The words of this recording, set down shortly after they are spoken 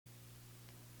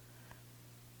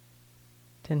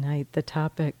Tonight the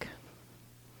topic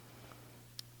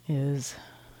is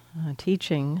a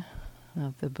teaching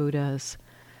of the Buddhas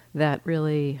that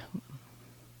really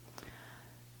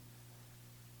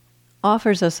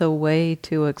offers us a way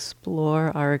to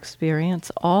explore our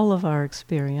experience, all of our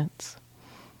experience.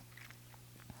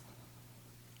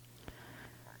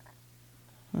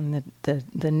 And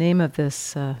the name of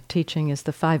this teaching is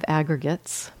the 5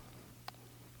 Aggregates.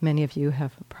 Many of you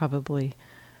have probably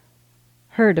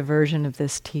heard a version of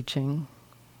this teaching.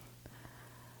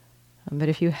 But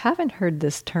if you haven't heard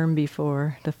this term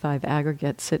before, the 5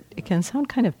 Aggregates, it can sound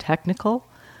kind of technical.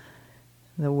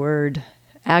 The word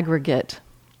aggregate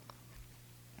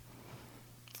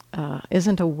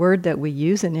isn't a word that we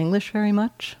use in English very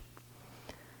much.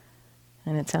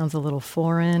 And it sounds a little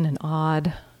foreign and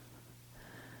odd.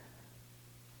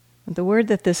 The word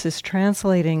that this is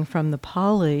translating from the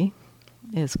Pali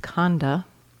is khandha.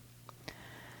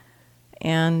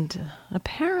 And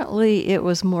apparently it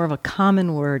was more of a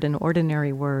common word, an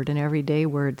ordinary word, an everyday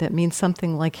word that means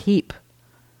something like heap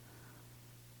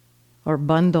or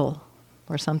bundle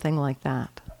or something like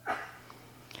that.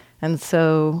 And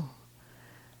so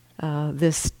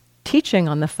this teaching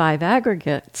on the 5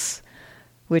 aggregates,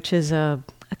 which is a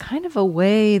kind of a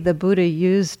way the Buddha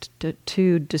used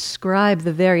to describe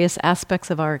the various aspects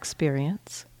of our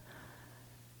experience.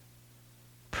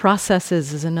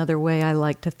 Processes is another way I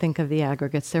like to think of the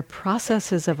aggregates. They're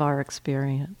processes of our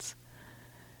experience.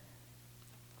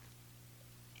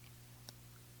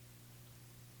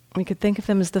 We could think of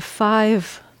them as the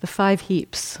five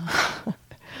heaps,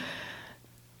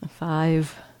 the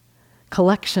 5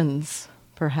 collections,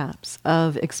 perhaps,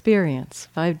 of experience,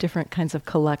 5 different kinds of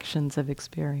collections of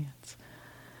experience.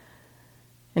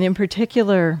 And in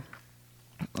particular,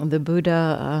 the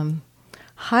Buddha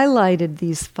highlighted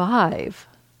these 5.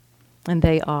 And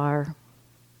they are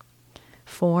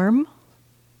form,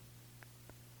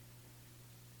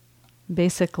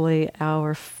 basically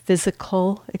our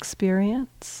physical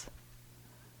experience,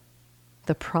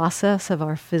 the process of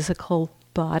our physical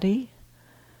body.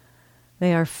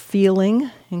 They are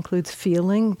feeling, includes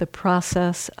feeling, the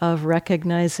process of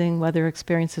recognizing whether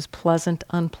experience is pleasant,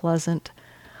 unpleasant,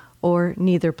 or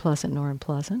neither pleasant nor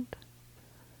unpleasant.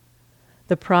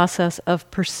 The process of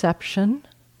perception,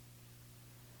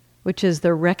 which is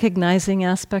the recognizing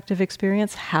aspect of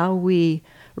experience, how we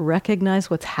recognize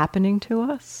what's happening to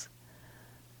us.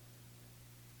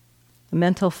 The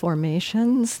mental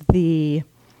formations, the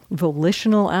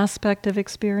volitional aspect of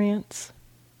experience,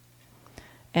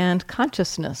 and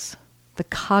consciousness, the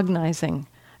cognizing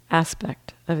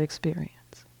aspect of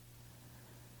experience.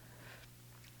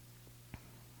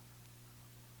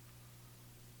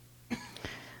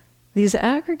 These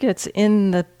aggregates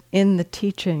in the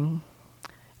teaching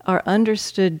are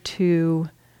understood to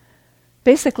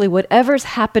basically whatever's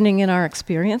happening in our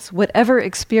experience, whatever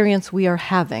experience we are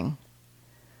having,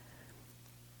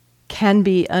 can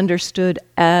be understood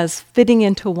as fitting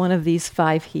into one of these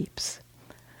 5 heaps.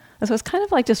 And so it's kind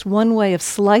of like just one way of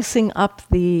slicing up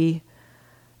the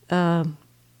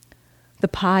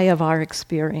pie of our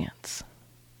experience.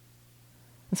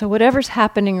 And so whatever's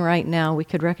happening right now, we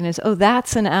could recognize, oh,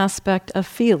 that's an aspect of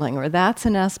feeling, or that's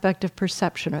an aspect of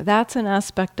perception, or that's an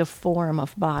aspect of form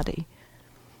of body.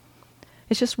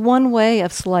 It's just one way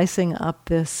of slicing up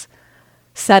this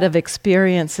set of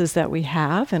experiences that we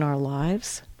have in our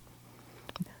lives.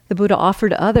 The Buddha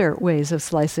offered other ways of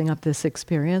slicing up this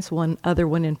experience, one other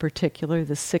one in particular,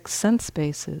 the 6 sense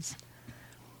bases.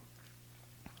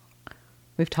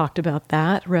 We've talked about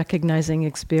that, recognizing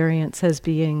experience as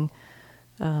being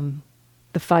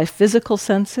the 5 physical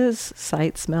senses,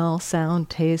 sight, smell,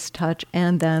 sound, taste, touch,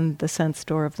 and then the sense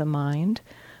door of the mind.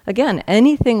 Again,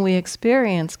 anything we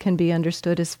experience can be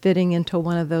understood as fitting into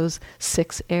one of those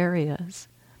 6 areas.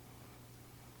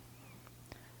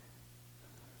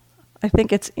 I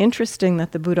think it's interesting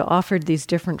that the Buddha offered these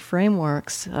different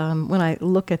frameworks. When I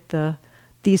look at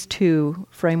these 2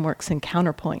 frameworks in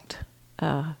counterpoint,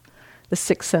 the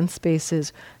 6 sense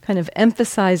bases kind of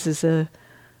emphasizes a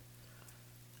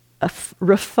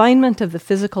refinement of the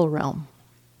physical realm.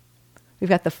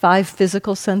 We've got the 5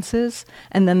 physical senses,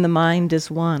 and then the mind is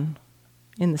one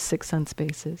in the 6 sense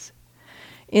bases.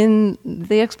 In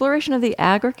the exploration of the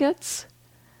aggregates,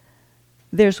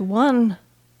 there's one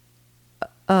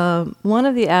of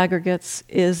the aggregates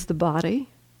is the body,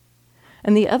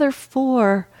 and the other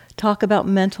 4 talk about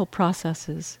mental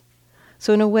processes.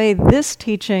 So in a way, this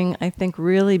teaching, I think,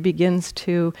 really begins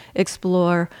to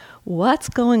explore what's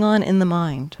going on in the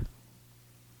mind.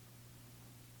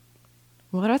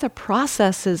 What are the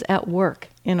processes at work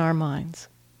in our minds?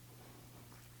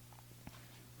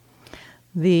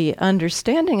 the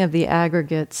understanding of the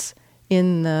aggregates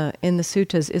in the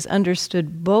suttas is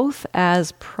understood both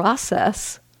as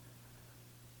process.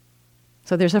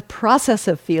 So there's a process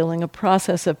of feeling, a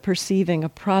process of perceiving, a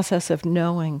process of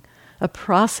knowing, a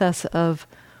process of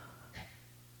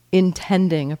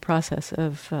intending, a process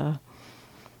of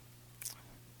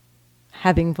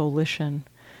having volition,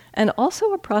 and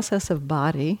also a process of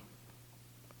body.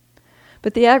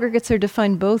 But the aggregates are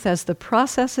defined both as the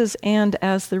processes and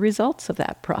as the results of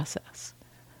that process.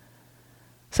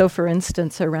 So for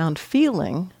instance, around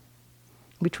feeling,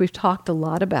 which we've talked a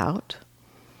lot about,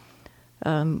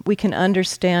 we can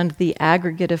understand the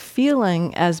aggregate of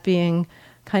feeling as being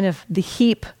kind of the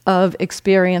heap of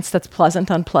experience that's pleasant,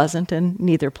 unpleasant, and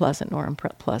neither pleasant nor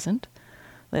unpleasant.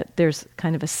 That there's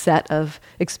kind of a set of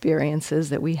experiences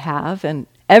that we have, and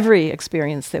every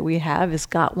experience that we have has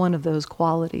got one of those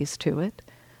qualities to it.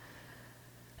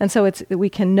 And so we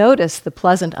can notice the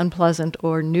pleasant, unpleasant,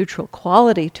 or neutral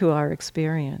quality to our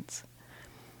experience.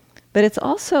 But it's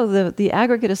also, the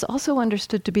aggregate is also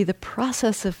understood to be the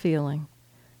process of feeling,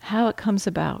 how it comes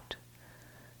about,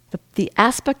 the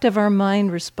aspect of our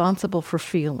mind responsible for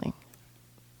feeling.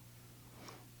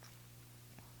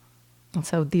 And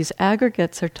so these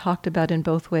aggregates are talked about in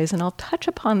both ways, and I'll touch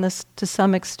upon this to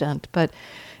some extent, but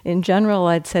in general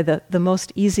I'd say that the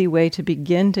most easy way to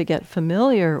begin to get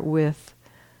familiar with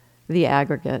the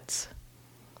aggregates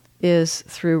is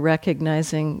through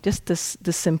recognizing just the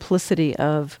simplicity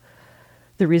of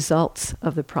the results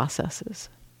of the processes.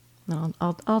 And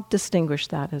I'll distinguish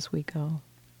that as we go.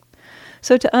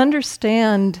 So to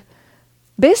understand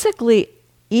basically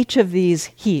each of these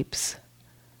heaps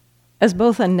as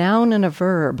both a noun and a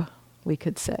verb, we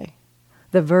could say.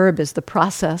 The verb is the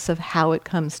process of how it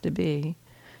comes to be,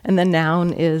 and the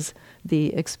noun is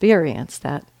the experience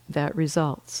that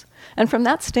results. And from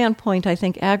that standpoint, I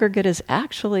think aggregate is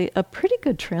actually a pretty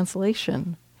good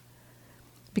translation,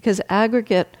 because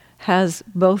aggregate has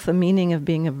both a meaning of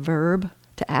being a verb,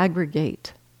 to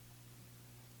aggregate,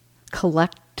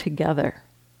 collect together,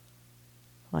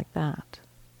 like that.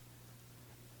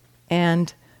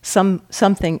 And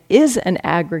something is an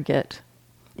aggregate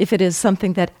if it is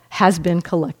something that has been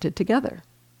collected together.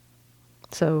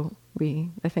 So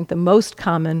I think the most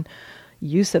common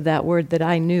use of that word that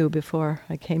I knew before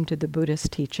I came to the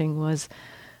Buddhist teaching was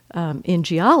in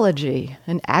geology,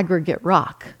 an aggregate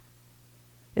rock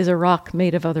is a rock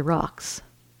made of other rocks.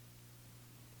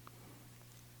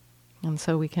 And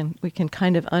so we can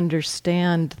kind of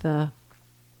understand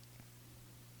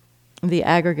the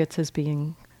aggregates as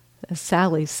being, as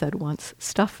Sally said once,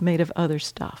 stuff made of other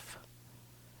stuff.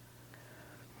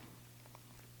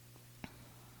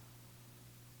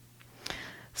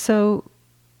 So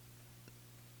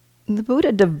the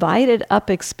Buddha divided up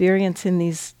experience in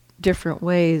these different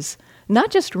ways,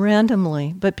 not just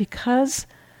randomly, but because,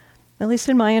 at least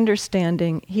in my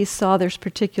understanding, he saw there's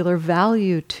particular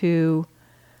value to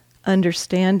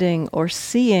understanding or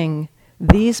seeing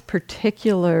these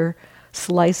particular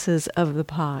slices of the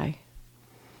pie.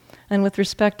 And with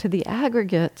respect to the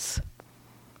aggregates,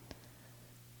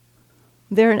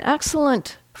 they're an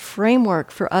excellent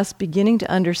framework for us beginning to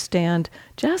understand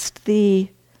just the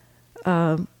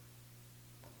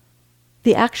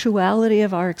actuality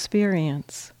of our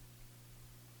experience.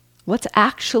 What's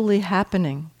actually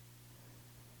happening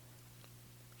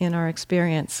in our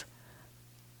experience?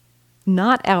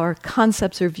 Not our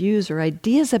concepts or views or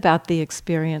ideas about the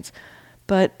experience,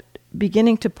 but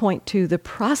beginning to point to the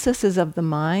processes of the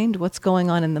mind, what's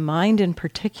going on in the mind in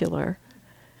particular,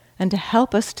 and to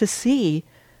help us to see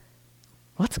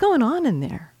what's going on in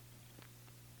there.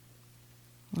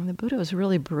 And the Buddha was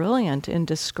really brilliant in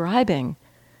describing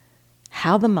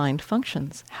how the mind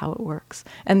functions, how it works.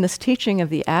 And this teaching of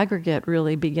the aggregate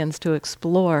really begins to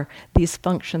explore these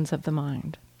functions of the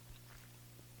mind.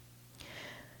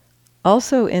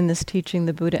 Also in this teaching,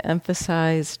 the Buddha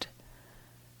emphasized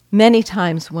many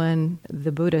times when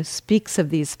the Buddha speaks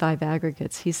of these five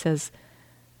aggregates, he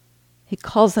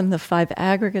calls them the five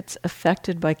aggregates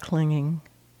affected by clinging,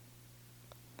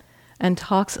 and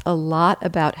talks a lot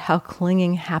about how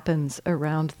clinging happens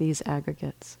around these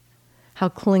aggregates, how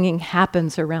clinging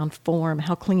happens around form,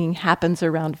 how clinging happens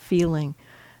around feeling,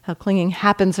 how clinging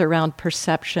happens around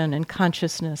perception and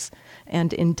consciousness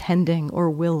and intending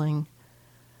or willing.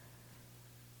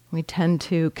 We tend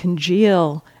to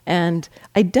congeal and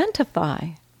identify,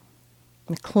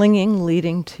 the clinging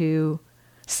leading to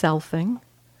selfing.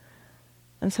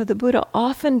 And so the Buddha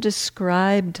often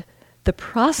described the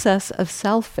process of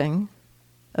selfing,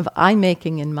 of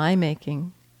I-making and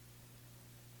my-making,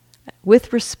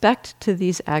 with respect to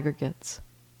these aggregates.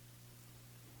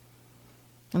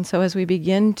 And so as we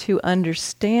begin to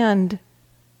understand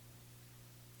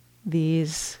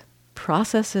these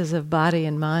processes of body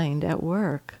and mind at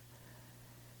work,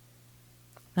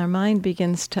 our mind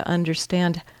begins to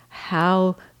understand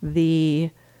how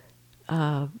the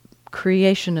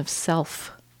creation of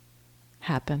self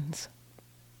happens,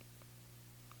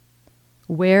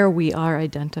 where we are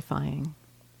identifying.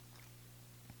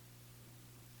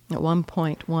 At one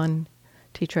point, one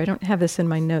teacher, I don't have this in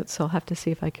my notes, so I'll have to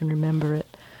see if I can remember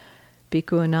it,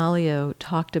 Bhikkhu Analayo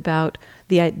talked about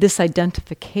this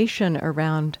identification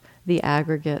around the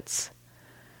aggregates,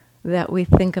 that we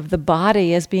think of the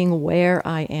body as being where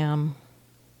I am,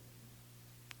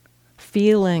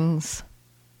 feelings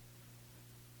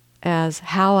as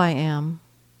how I am,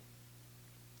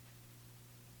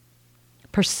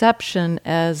 perception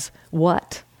as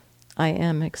what I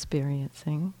am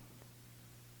experiencing,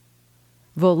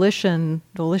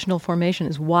 volitional formation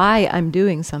is why I'm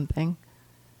doing something,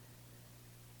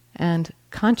 and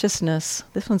consciousness,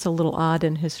 this one's a little odd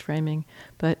in his framing,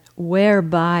 but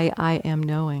whereby I am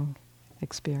knowing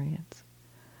experience.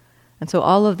 And so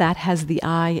all of that has the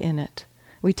I in it.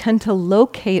 We tend to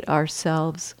locate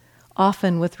ourselves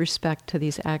often with respect to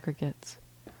these aggregates.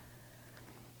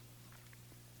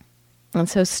 And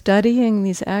so studying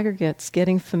these aggregates,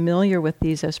 getting familiar with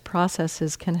these as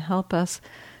processes, can help us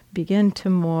begin to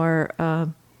more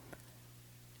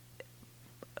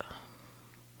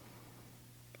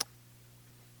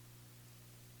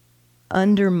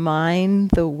undermine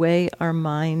the way our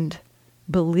mind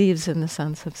believes in the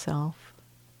sense of self.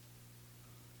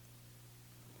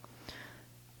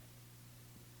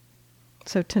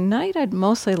 So tonight I'd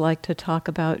mostly like to talk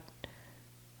about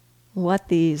what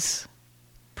these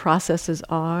processes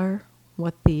are,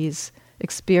 what these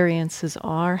experiences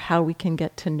are, how we can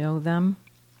get to know them.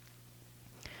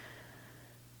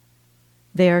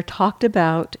 They are talked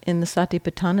about in the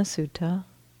Satipatthana Sutta,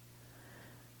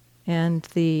 and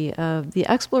the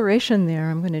exploration there,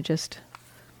 I'm going to just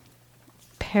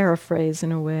paraphrase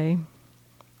in a way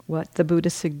what the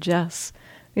Buddha suggests,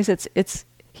 because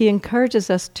he encourages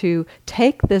us to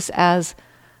take this as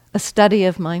a study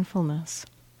of mindfulness.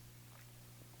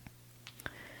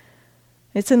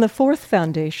 It's in the fourth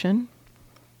foundation,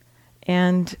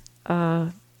 and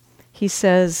he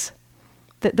says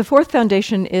that the fourth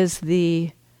foundation is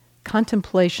the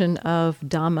contemplation of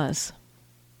Dhammas,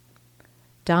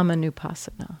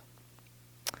 Dhammanupassana.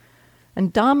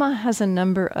 And Dhamma has a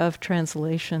number of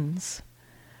translations.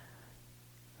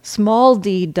 Small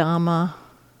d Dhamma,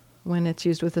 when it's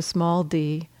used with a small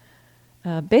d,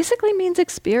 basically means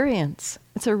experience.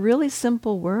 It's a really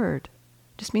simple word.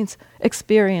 It just means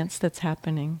experience that's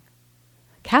happening.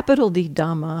 Capital D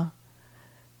Dhamma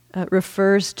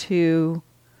refers to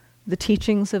the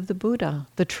teachings of the Buddha,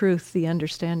 the truth, the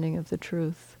understanding of the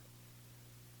truth,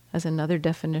 as another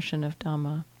definition of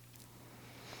Dhamma.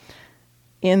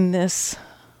 In this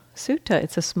sutta,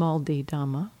 it's a small d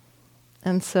Dhamma.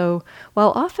 And so,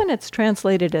 while often it's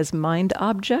translated as mind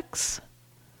objects,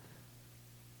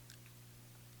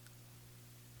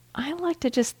 I like to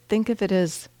just think of it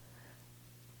as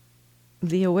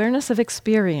the awareness of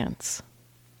experience.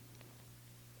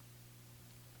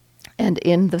 And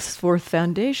in this fourth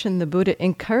foundation, the Buddha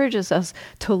encourages us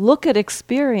to look at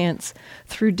experience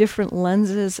through different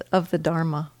lenses of the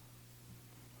Dharma.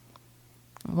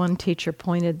 One teacher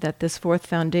pointed that this fourth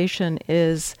foundation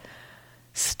is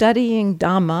studying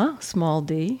Dhamma, small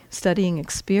d, studying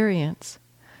experience,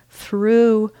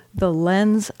 through the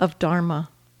lens of Dharma,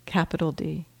 capital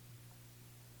D.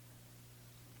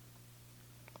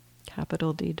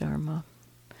 Capital D Dharma.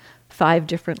 5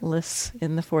 different lists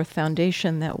in the fourth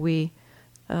foundation that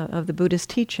of the Buddhist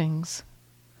teachings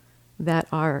that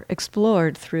are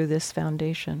explored through this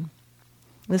foundation.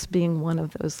 This being one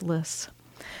of those lists.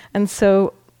 And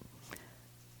so,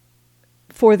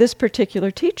 for this particular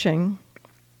teaching,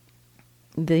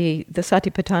 the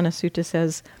Satipatthana Sutta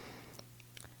says,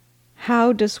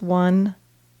 how does one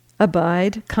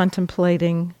abide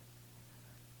contemplating,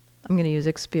 I'm going to use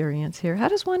experience here, how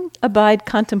does one abide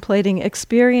contemplating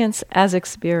experience as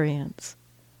experience?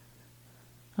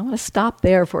 I want to stop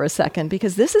there for a second,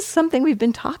 because this is something we've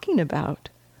been talking about.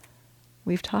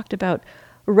 We've talked about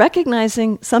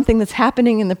recognizing something that's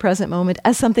happening in the present moment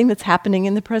as something that's happening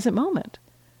in the present moment.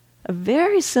 A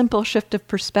very simple shift of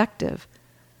perspective.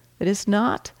 It is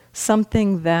not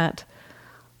something that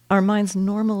our minds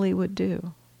normally would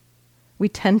do. We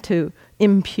tend to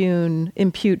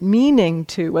impute meaning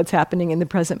to what's happening in the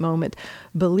present moment,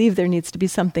 believe there needs to be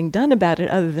something done about it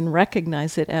other than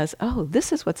recognize it as, oh,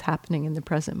 this is what's happening in the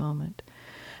present moment.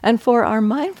 And for our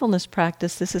mindfulness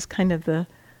practice, this is kind of the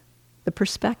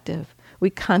perspective. We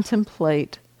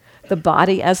contemplate the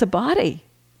body as a body.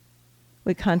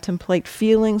 We contemplate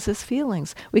feelings as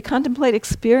feelings. We contemplate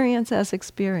experience as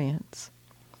experience.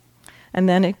 And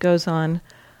then it goes on.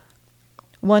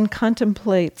 One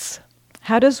contemplates,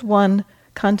 how does one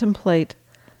contemplate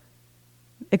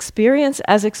experience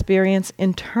as experience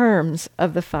in terms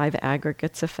of the 5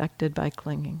 aggregates affected by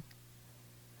clinging?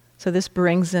 So this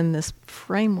brings in this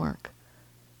framework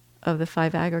of the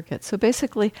 5 aggregates. So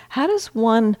basically, how does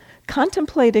one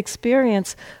contemplate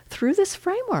experience through this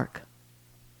framework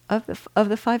of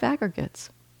the 5 aggregates?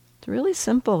 It's really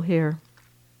simple here.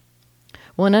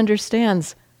 One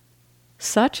understands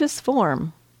such is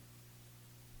form,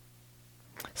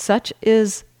 such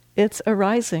is its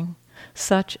arising,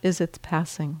 such is its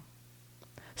passing.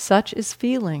 Such is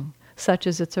feeling, such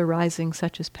is its arising,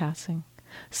 such is passing.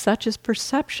 Such is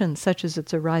perception, such is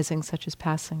its arising, such is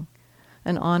passing.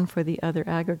 And on for the other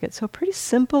aggregates. So pretty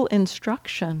simple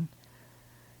instruction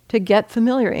to get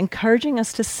familiar, encouraging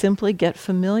us to simply get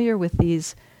familiar with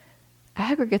these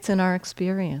aggregates in our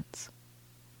experience.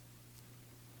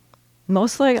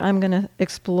 Mostly I'm going to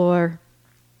explore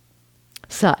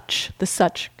the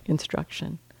such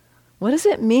instruction. What does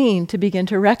it mean to begin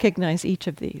to recognize each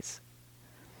of these?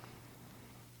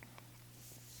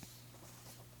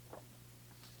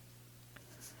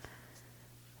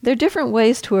 There are different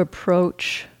ways to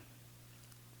approach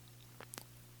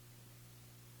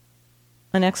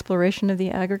an exploration of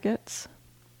the aggregates.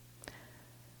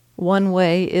 One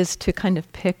way is to kind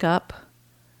of pick up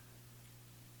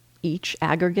each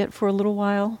aggregate for a little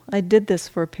while. I did this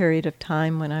for a period of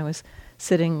time when I was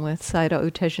sitting with Sayadaw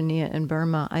U Tejaniya in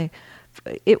Burma. I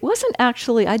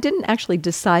didn't actually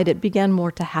decide, it began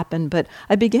more to happen, but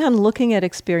I began looking at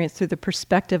experience through the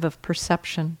perspective of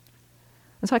perception.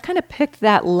 And so I kind of picked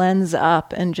that lens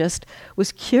up and just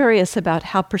was curious about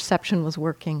how perception was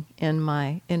working in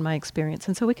my experience.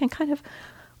 And so we can kind of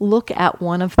look at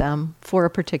one of them for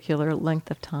a particular length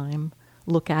of time,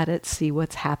 look at it, see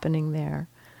what's happening there,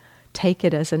 take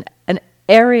it as an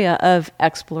area of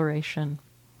exploration.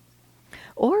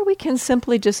 Or we can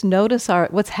simply just notice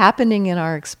what's happening in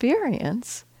our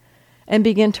experience and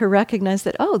begin to recognize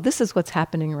that, oh, this is what's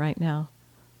happening right now.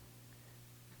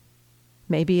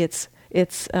 Maybe it's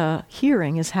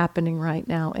hearing is happening right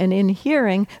now, and in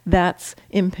hearing, that's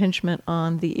impingement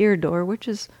on the ear door, which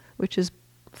is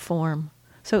form.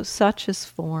 So such is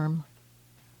form.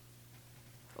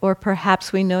 Or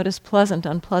perhaps we notice pleasant,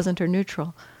 unpleasant, or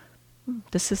neutral.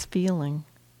 This is feeling.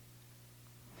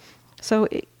 So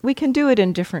we can do it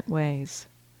in different ways,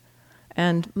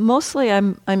 and mostly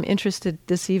I'm interested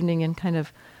this evening in kind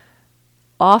of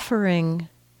offering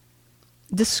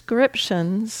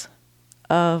descriptions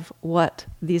of what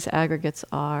these aggregates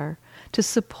are, to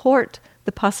support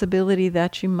the possibility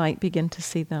that you might begin to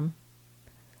see them.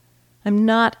 I'm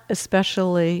not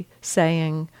especially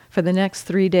saying for the next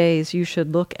 3 days you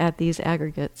should look at these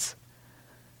aggregates.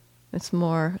 It's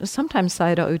more, sometimes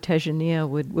Sayadaw U Tejaniya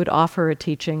would offer a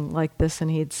teaching like this,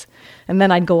 and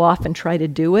then I'd go off and try to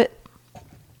do it.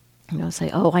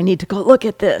 Say, oh, I need to go look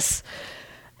at this.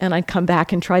 And I'd come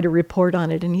back and try to report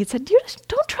on it, and he'd said,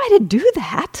 don't try to do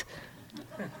that.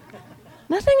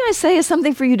 Nothing I say is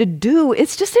something for you to do.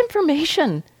 It's just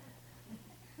information.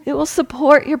 It will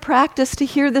support your practice to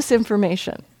hear this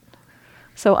information.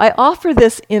 So I offer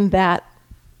this in that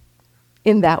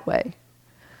way.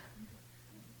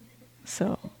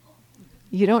 So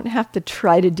you don't have to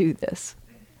try to do this.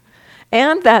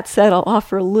 And that said, I'll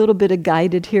offer a little bit of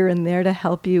guided here and there to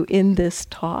help you in this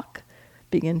talk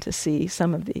begin to see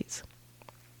some of these.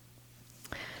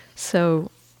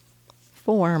 So,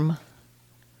 form.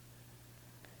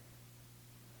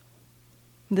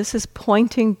 This is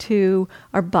pointing to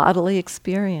our bodily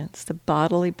experience, the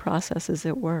bodily processes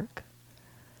at work.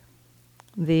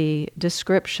 The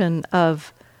description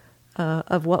of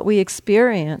what we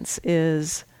experience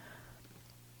is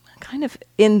kind of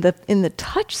in the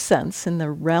touch sense, in the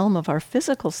realm of our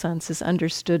physical sense, is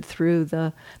understood through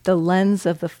the lens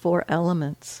of the 4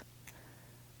 elements: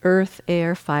 earth,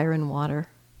 air, fire, and water.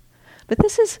 But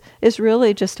this is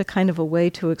really just a kind of a way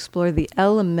to explore the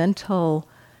elemental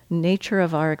nature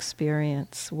of our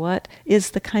experience. What are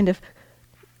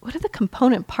the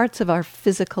component parts of our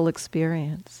physical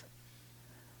experience?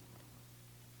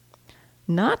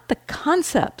 Not the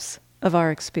concepts of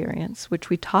our experience, which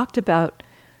we talked about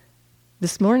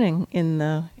this morning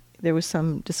there was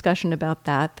some discussion about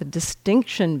that, the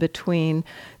distinction between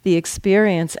the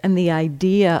experience and the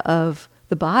idea of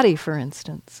the body, for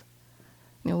instance.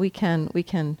 We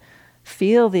can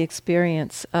feel the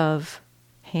experience of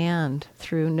hand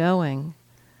through knowing,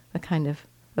 a kind of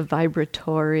a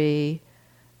vibratory,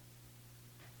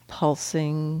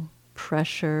 pulsing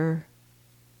pressure,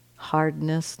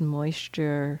 hardness,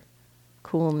 moisture,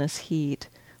 coolness, heat.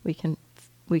 We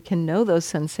can know those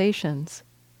sensations.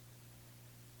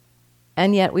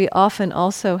 And yet we often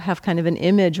also have kind of an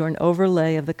image or an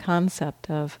overlay of the concept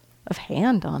of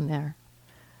hand on there.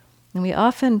 And we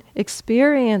often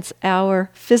experience our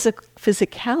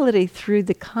physicality through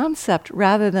the concept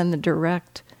rather than the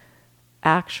direct,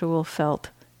 actual felt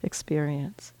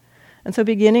experience. And so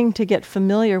beginning to get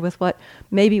familiar with what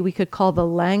maybe we could call the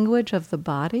language of the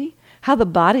body, how the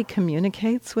body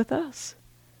communicates with us,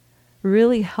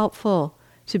 really helpful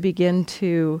to begin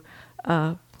to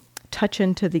touch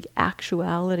into the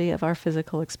actuality of our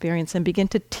physical experience and begin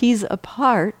to tease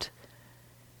apart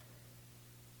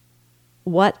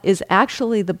what is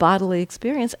actually the bodily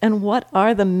experience and what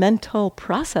are the mental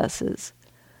processes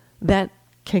that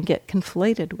can get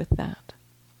conflated with that.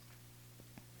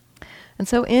 And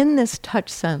so in this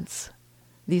touch sense,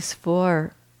 these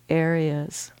 4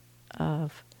 areas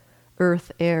of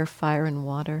earth, air, fire, and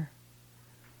water,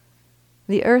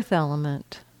 the earth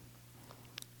element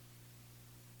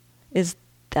is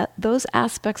that those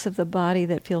aspects of the body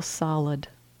that feel solid.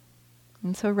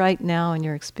 And so right now in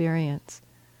your experience,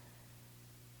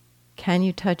 can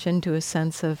you touch into a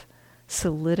sense of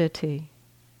solidity?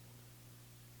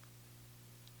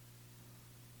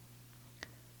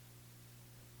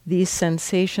 These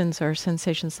sensations are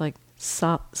sensations like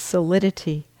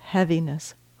solidity,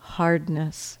 heaviness,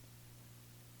 hardness,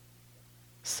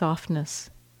 softness,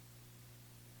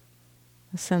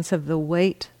 a sense of the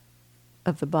weight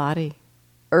of the body,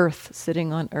 earth,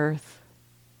 sitting on earth.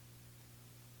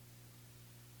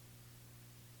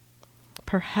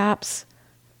 Perhaps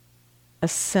a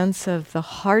sense of the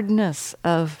hardness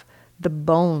of the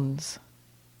bones.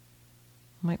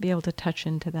 Might be able to touch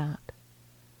into that.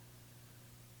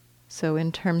 So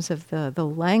in terms of the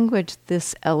language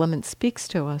this element speaks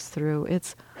to us through,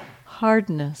 it's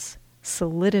hardness,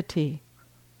 solidity,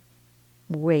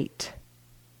 weight,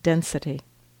 density.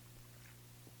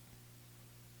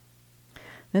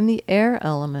 Then the air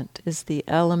element is the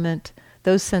element,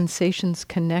 those sensations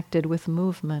connected with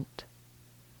movement.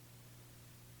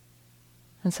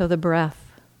 And so the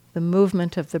breath, the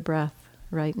movement of the breath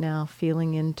right now,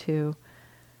 feeling into,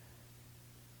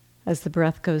 as the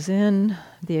breath goes in,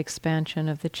 the expansion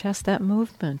of the chest, that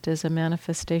movement is a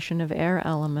manifestation of air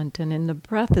element, and in the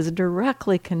breath is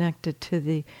directly connected to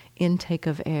the intake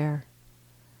of air.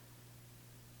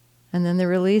 And then the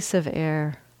release of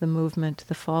air, the movement,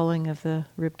 the falling of the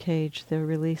rib cage, the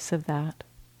release of that.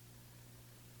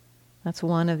 That's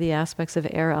one of the aspects of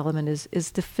air element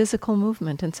is the physical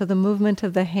movement. And so the movement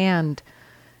of the hand,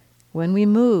 when we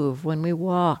move, when we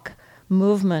walk,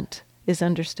 movement is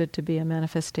understood to be a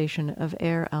manifestation of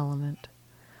air element.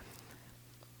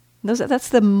 That's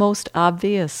the most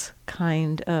obvious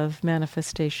kind of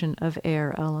manifestation of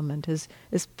air element, is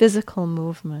physical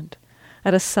movement.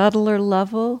 At a subtler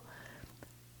level,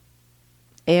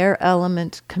 air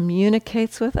element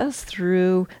communicates with us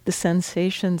through the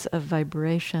sensations of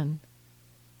vibration,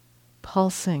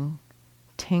 pulsing,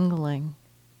 tingling.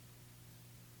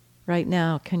 Right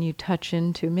now, can you touch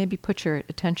into, maybe put your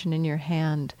attention in your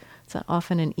hand. It's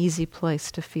often an easy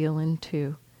place to feel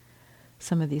into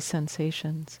some of these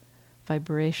sensations.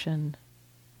 Vibration,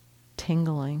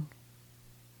 tingling,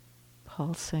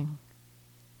 pulsing.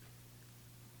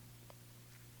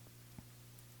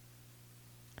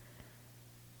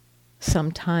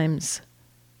 Sometimes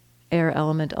air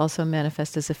element also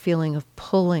manifests as a feeling of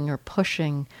pulling or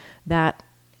pushing, that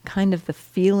kind of the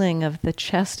feeling of the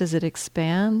chest as it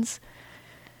expands,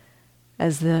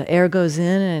 as the air goes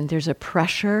in and there's a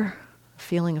pressure, a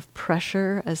feeling of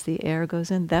pressure as the air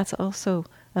goes in. That's also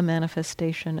a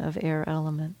manifestation of air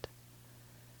element.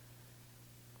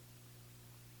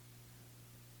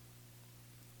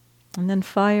 And then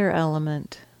fire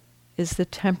element is the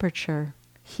temperature,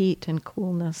 heat and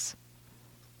coolness,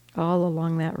 all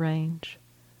along that range.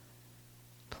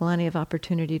 Plenty of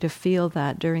opportunity to feel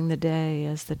that during the day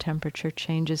as the temperature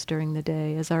changes during the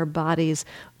day, as our bodies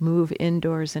move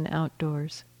indoors and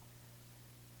outdoors.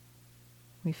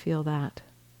 We feel that.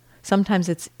 Sometimes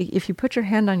it's, if you put your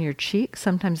hand on your cheek,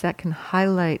 sometimes that can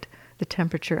highlight the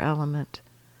temperature element.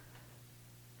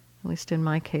 At least in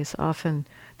my case, often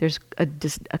there's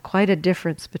quite a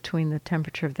difference between the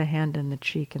temperature of the hand and the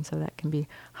cheek, and so that can be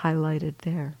highlighted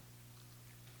there.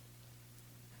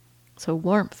 So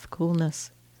warmth, coolness,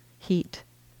 heat.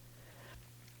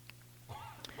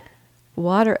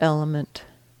 Water element,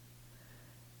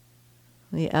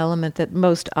 the element that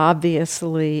most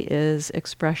obviously is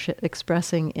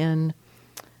expressing in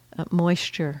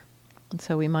moisture. And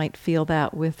so we might feel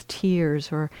that with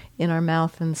tears or in our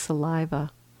mouth and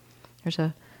saliva. There's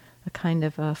a kind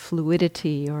of a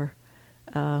fluidity or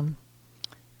a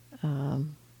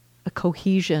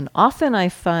cohesion. Often I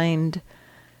find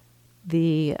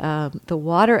the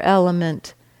water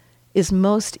element is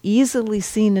most easily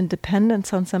seen in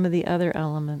dependence on some of the other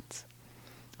elements.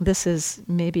 This is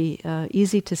maybe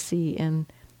easy to see in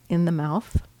the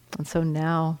mouth. And so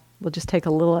now we'll just take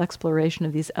a little exploration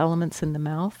of these elements in the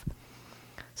mouth.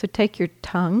 So take your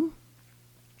tongue.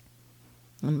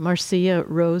 And Marcia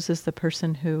Rose is the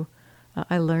person who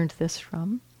I learned this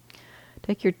from.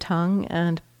 Take your tongue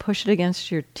and push it against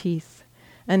your teeth.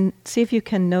 And see if you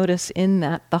can notice in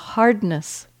that the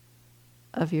hardness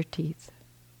of your teeth.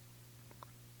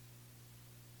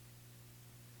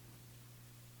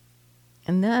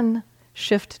 And then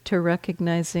shift to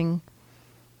recognizing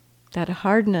that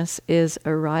hardness is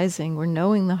arising. We're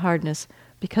knowing the hardness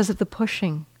because of the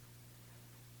pushing.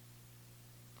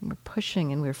 We're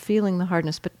pushing and we're feeling the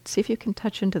hardness, but see if you can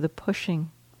touch into the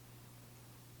pushing.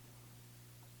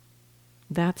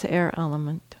 That's air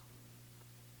element.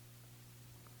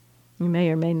 You may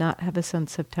or may not have a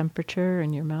sense of temperature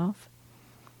in your mouth.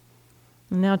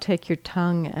 And now take your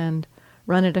tongue and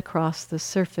run it across the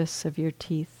surface of your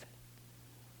teeth.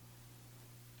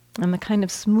 And the kind of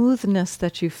smoothness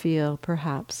that you feel,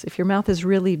 perhaps. If your mouth is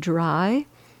really dry,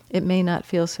 it may not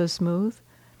feel so smooth.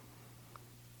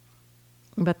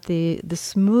 But the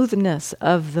smoothness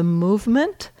of the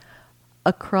movement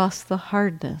across the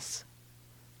hardness.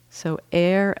 So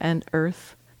air and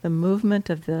earth, the movement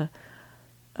of the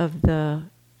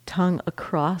tongue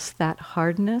across that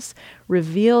hardness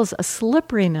reveals a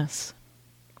slipperiness,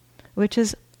 which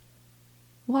is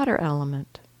water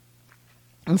element.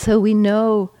 And so we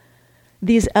know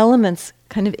these elements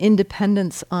kind of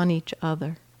independence on each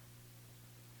other.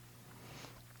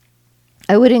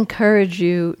 I would encourage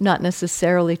you not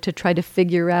necessarily to try to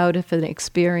figure out if an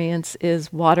experience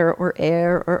is water or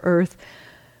air or earth,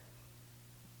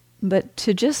 but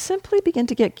to just simply begin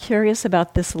to get curious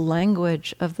about this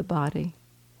language of the body,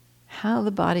 how the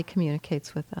body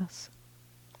communicates with us.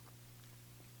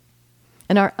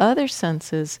 And our other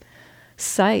senses,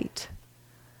 sight,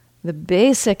 the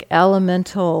basic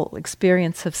elemental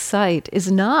experience of sight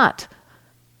is not,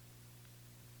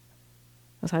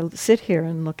 as I sit here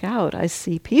and look out, I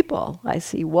see people, I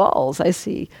see walls, I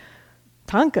see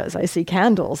tankas, I see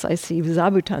candles, I see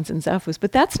zabutans and zafus,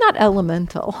 but that's not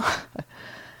elemental.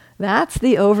 That's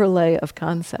the overlay of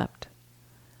concept.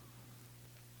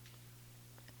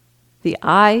 The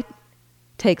eye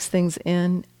takes things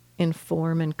in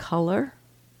form and color.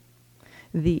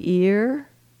 The ear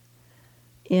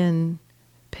in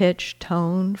pitch,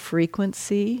 tone,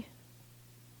 frequency.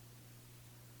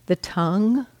 The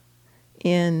tongue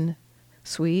in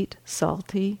sweet,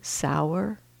 salty,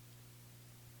 sour,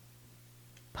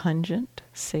 pungent,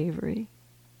 savory.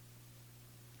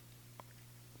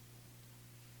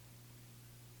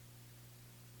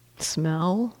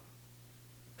 Smell,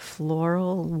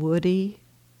 floral, woody,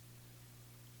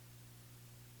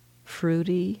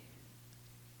 fruity.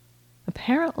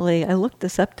 Apparently, I looked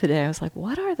this up today. I was like,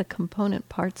 what are the component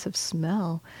parts of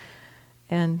smell?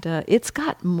 And it's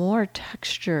got more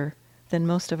texture than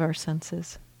most of our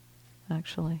senses,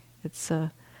 actually. It's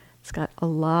got a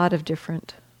lot of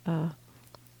different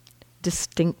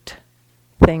distinct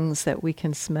things that we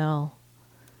can smell,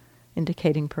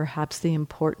 indicating perhaps the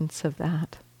importance of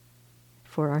that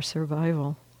for our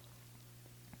survival.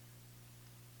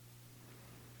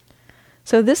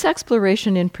 So this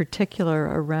exploration in particular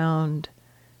around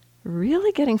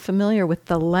really getting familiar with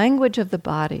the language of the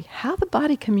body, how the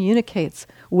body communicates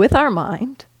with our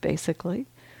mind, basically,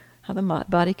 how the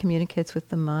body communicates with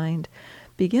the mind,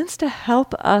 begins to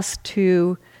help us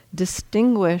to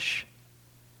distinguish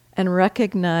and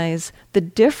recognize the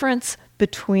difference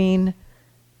between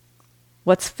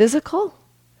what's physical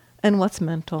and what's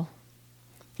mental.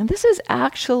 And this is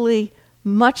actually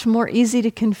much more easy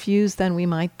to confuse than we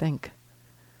might think.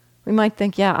 We might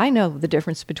think, yeah, I know the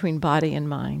difference between body and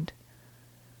mind.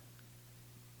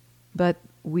 But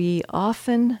we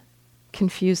often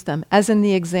confuse them, as in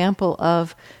the example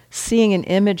of seeing an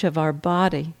image of our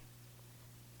body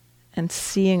and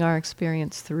seeing our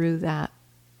experience through that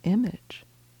image,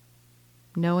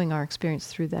 knowing our experience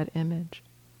through that image,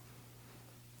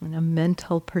 and a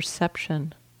mental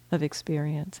perception of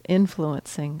experience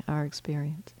influencing our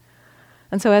experience.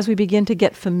 And so as we begin to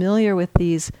get familiar with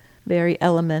these very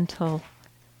elemental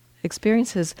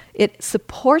experiences, it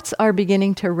supports our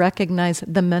beginning to recognize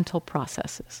the mental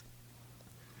processes.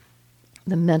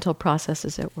 The mental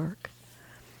processes at work.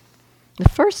 The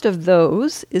first of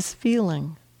those is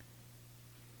feeling.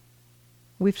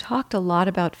 We've talked a lot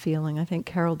about feeling. I think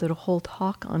Carol did a whole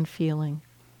talk on feeling.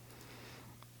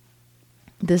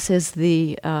 This is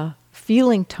the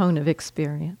feeling tone of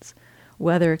experience,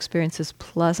 whether experience is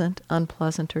pleasant,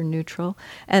 unpleasant, or neutral.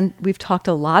 And we've talked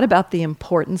a lot about the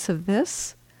importance of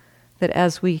this, that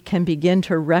as we can begin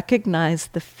to recognize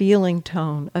the feeling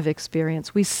tone of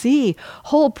experience, we see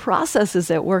whole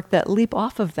processes at work that leap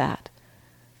off of that.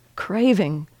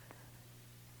 Craving,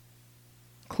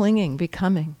 clinging,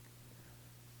 becoming.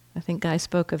 I think Guy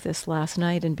spoke of this last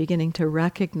night, and beginning to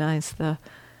recognize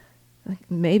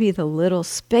maybe the little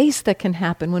space that can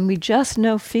happen when we just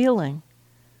know feeling.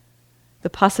 The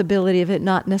possibility of it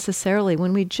not necessarily,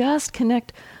 when we just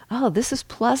connect, oh, this is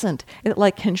pleasant. It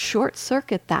like can short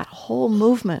circuit that whole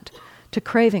movement to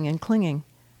craving and clinging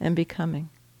and becoming.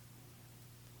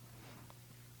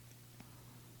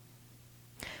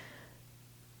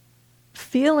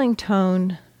 Feeling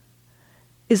tone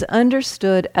is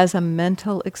understood as a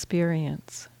mental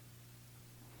experience.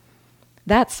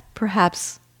 That's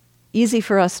perhaps easy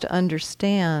for us to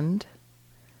understand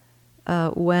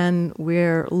when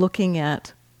we're looking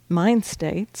at mind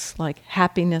states, like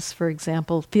happiness, for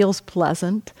example, feels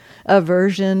pleasant.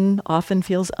 Aversion often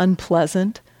feels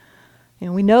unpleasant.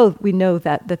 We know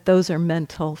that those are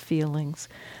mental feelings.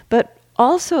 But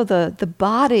also the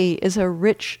body is a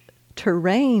rich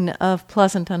terrain of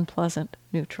pleasant, unpleasant,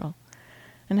 neutral.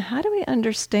 And how do we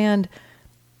understand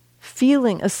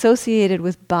feeling associated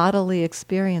with bodily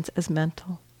experience as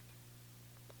mental?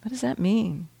 What does that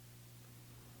mean?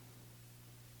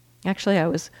 Actually, I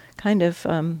was kind of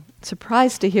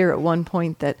surprised to hear at one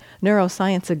point that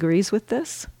neuroscience agrees with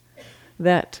this,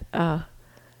 that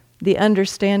the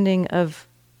understanding of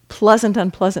pleasant,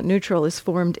 unpleasant, neutral is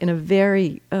formed in a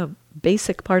very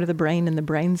basic part of the brain, in the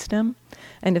brainstem.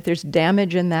 And if there's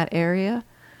damage in that area,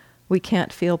 we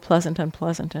can't feel pleasant,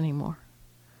 unpleasant anymore.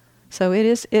 So it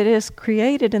is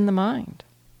created in the mind,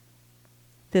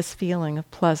 this feeling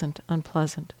of pleasant,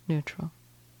 unpleasant, neutral.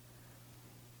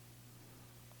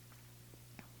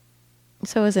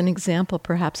 So as an example,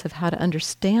 perhaps, of how to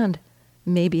understand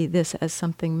maybe this as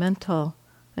something mental,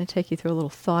 I'm going to take you through a little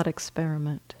thought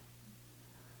experiment.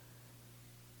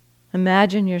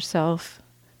 Imagine yourself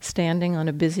standing on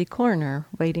a busy corner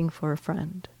waiting for a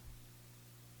friend.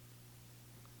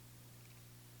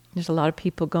 There's a lot of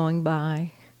people going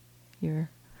by. You're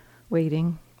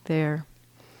waiting there.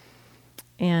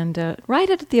 And right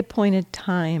at the appointed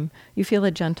time, you feel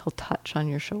a gentle touch on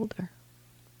your shoulder.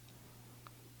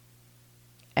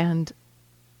 And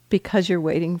because you're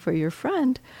waiting for your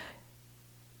friend,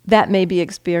 that may be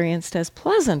experienced as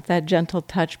pleasant, that gentle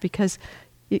touch, because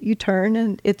you turn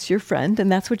and it's your friend, and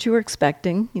that's what you were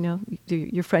expecting.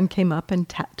 Your friend came up and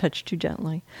touched you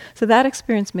gently. So that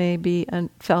experience may be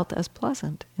felt as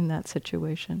pleasant in that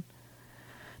situation.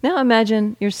 Now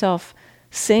imagine yourself,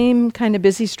 same kind of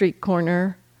busy street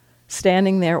corner,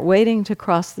 standing there waiting to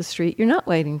cross the street. You're not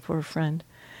waiting for a friend.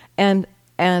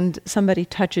 And somebody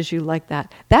touches you like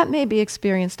that. That may be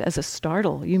experienced as a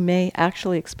startle. You may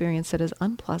actually experience it as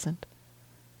unpleasant,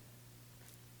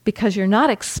 because you're not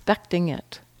expecting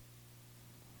it.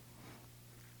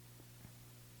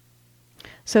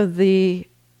 So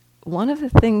one of the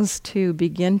things to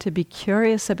begin to be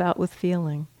curious about with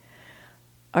feeling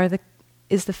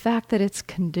is the fact that it's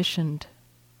conditioned.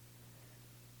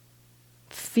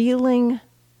 Feeling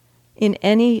in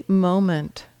any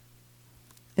moment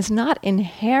is not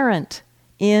inherent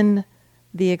in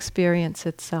the experience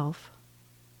itself.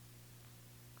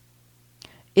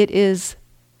 It is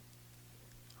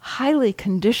highly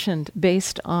conditioned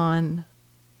based on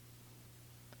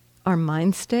our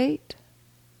mind state,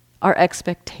 our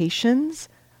expectations,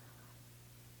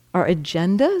 our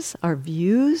agendas, our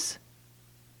views,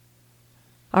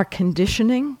 our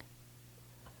conditioning,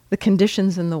 the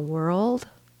conditions in the world.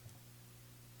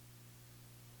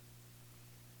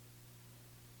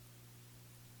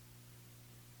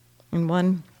 In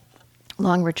one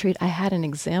long retreat, I had an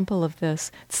example of this.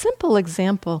 Simple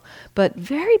example, but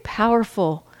very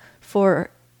powerful for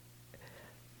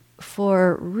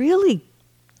really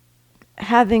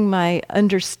having my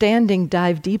understanding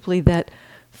dive deeply that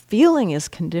feeling is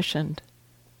conditioned.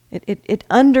 It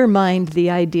undermined the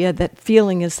idea that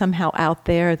feeling is somehow out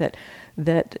there,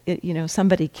 that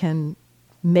somebody can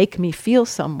make me feel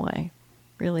some way.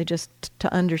 Really just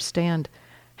to understand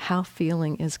how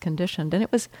feeling is conditioned. And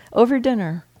it was over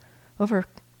dinner, over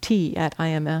tea at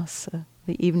IMS,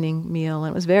 the evening meal.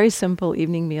 And it was a very simple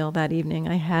evening meal that evening.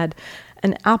 I had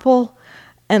an apple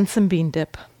and some bean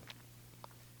dip.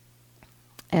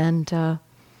 And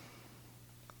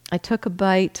I took a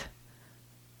bite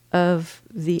of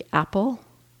the apple,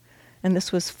 and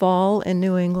this was fall in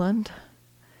New England.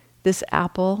 This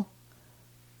apple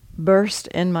burst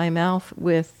in my mouth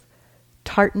with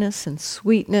tartness and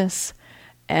sweetness,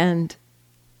 and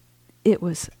it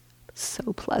was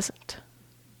so pleasant.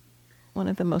 One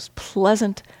of the most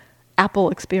pleasant apple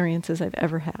experiences I've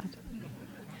ever had.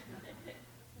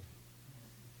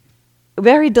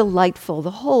 Very delightful.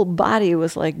 The whole body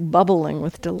was like bubbling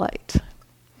with delight.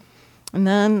 And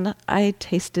then I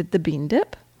tasted the bean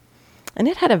dip, and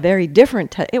it had a very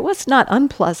different it was not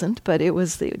unpleasant, but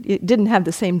it didn't have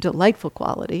the same delightful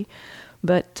quality.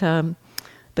 But then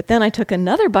I took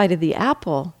another bite of the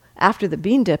apple after the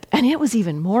bean dip, and it was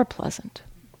even more pleasant.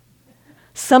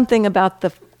 Something about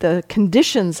the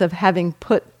conditions of having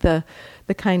put the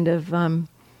kind of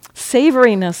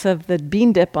savoriness of the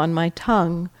bean dip on my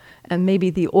tongue, and maybe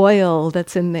the oil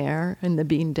that's in there in the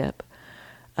bean dip,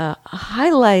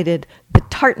 highlighted the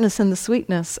tartness and the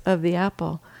sweetness of the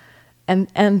apple.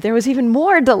 And there was even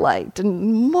more delight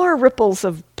and more ripples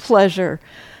of pleasure.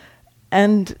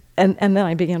 And then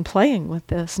I began playing with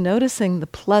this, noticing the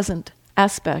pleasant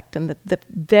aspect and the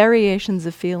variations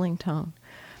of feeling tone.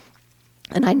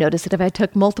 And I noticed that if I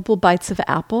took multiple bites of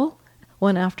apple,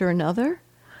 one after another,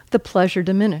 the pleasure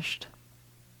diminished.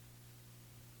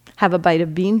 Have a bite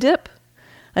of bean dip,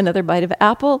 another bite of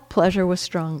apple, pleasure was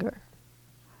stronger.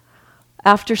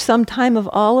 After some time of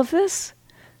all of this,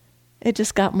 it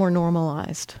just got more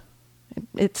normalized.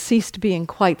 It ceased being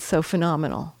quite so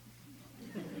phenomenal.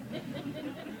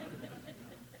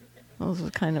 It was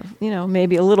kind of,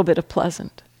 maybe a little bit of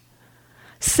pleasant.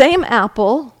 Same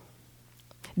apple,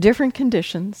 different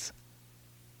conditions,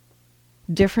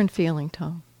 different feeling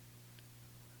tone.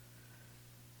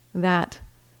 That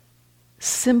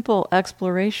simple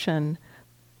exploration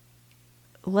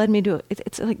led me to it.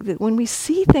 It's like when we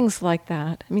see things like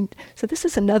that, so this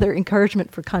is another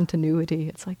encouragement for continuity.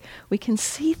 It's like we can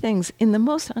see things in the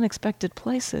most unexpected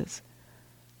places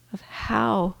of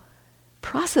how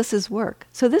processes work.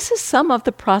 So this is some of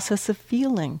the process of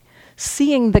feeling,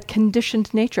 seeing the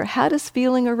conditioned nature. How does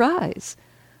feeling arise?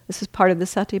 This is part of the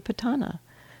Satipatthana.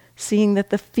 Seeing that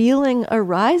the feeling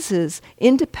arises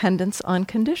in dependence on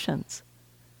conditions.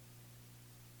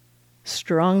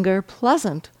 Stronger,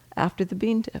 pleasant after the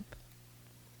bean dip.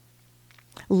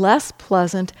 Less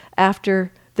pleasant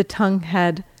after the tongue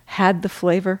had the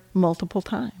flavor multiple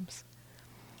times.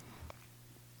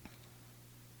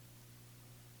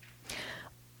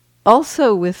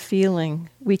 Also with feeling,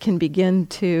 we can begin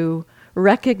to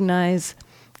recognize,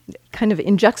 kind of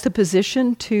in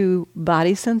juxtaposition to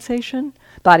body sensation,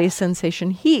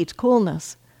 heat,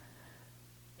 coolness.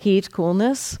 Heat,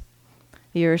 coolness.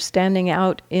 You're standing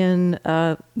out in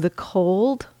the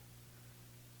cold,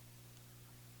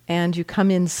 and you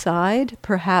come inside.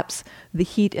 Perhaps the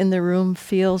heat in the room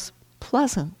feels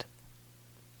pleasant.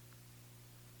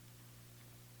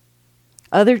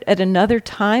 At another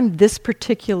time, this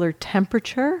particular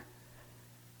temperature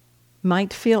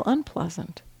might feel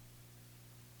unpleasant,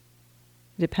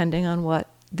 depending on what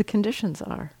the conditions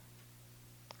are.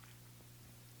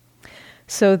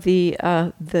 So the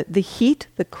heat,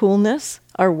 the coolness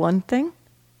are one thing.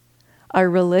 Our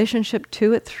relationship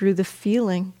to it through the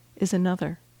feeling is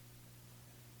another.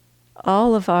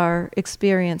 All of our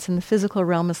experience in the physical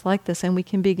realm is like this, and we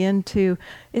can begin to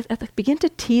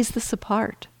tease this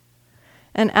apart.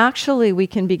 And actually, we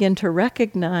can begin to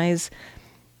recognize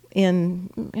in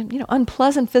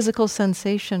unpleasant physical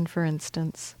sensation, for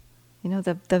instance.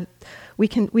 We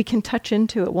can touch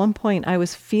into. At one point, I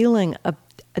was feeling a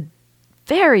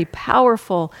very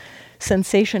powerful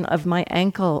sensation of my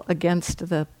ankle against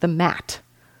the mat.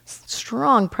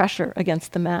 Strong pressure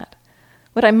against the mat.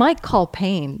 What I might call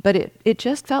pain, but it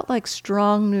just felt like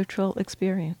strong neutral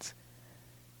experience.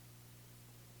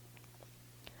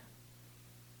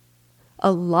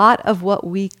 A lot of what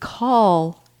we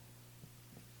call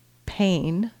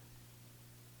pain,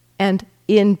 and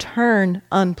in turn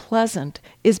unpleasant,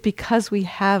 is because we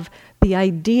have the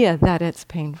idea that it's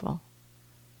painful.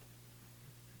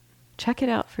 Check it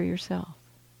out for yourself.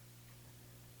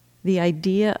 The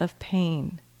idea of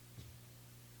pain,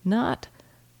 not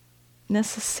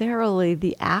necessarily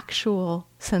the actual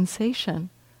sensation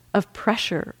of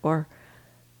pressure or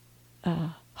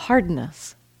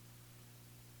hardness.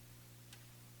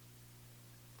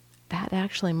 That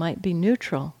actually might be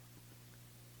neutral.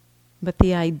 But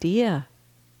the idea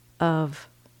of,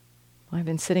 I've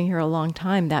been sitting here a long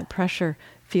time, that pressure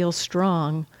feels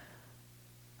strong,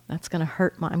 that's going to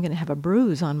hurt I'm going to have a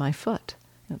bruise on my foot.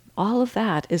 All of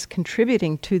that is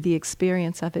contributing to the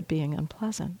experience of it being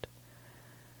unpleasant.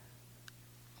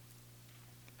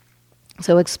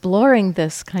 So exploring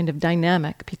this kind of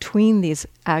dynamic between these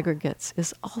aggregates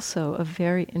is also a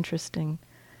very interesting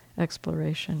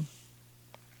exploration.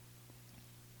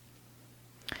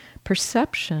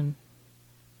 Perception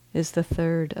is the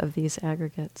third of these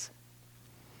aggregates.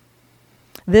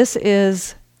 This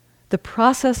is the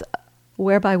process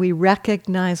whereby we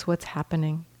recognize what's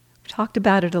happening. We talked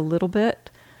about it a little bit,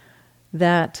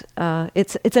 that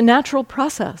it's a natural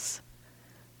process.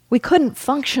 We couldn't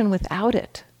function without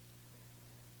it.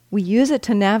 We use it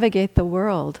to navigate the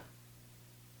world.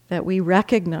 That we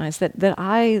recognize, that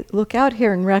I look out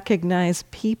here and recognize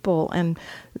people and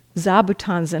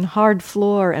zabutons and hard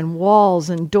floor and walls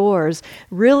and doors.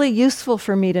 Really useful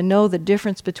for me to know the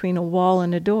difference between a wall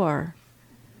and a door.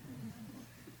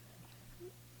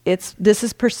 This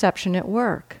is perception at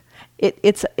work.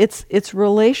 It's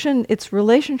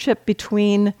relationship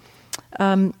between,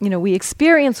 we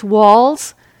experience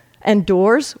walls and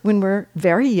doors when we're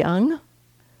very young.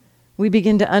 We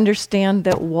begin to understand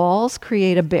that walls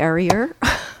create a barrier.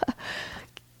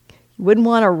 You wouldn't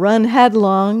want to run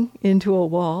headlong into a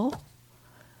wall.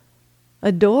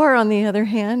 A door, on the other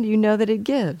hand, you know that it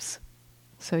gives.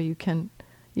 So you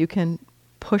can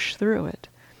push through it.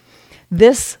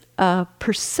 This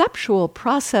perceptual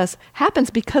process happens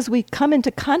because we come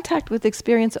into contact with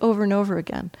experience over and over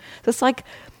again. So it's like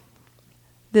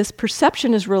this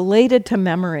perception is related to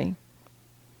memory.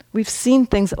 We've seen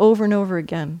things over and over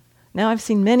again. Now I've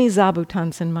seen many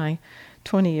zabutons in my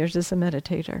 20 years as a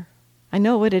meditator. I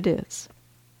know what it is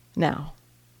now.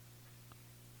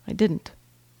 I didn't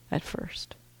at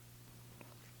first.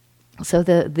 So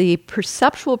the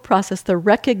perceptual process, the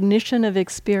recognition of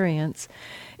experience,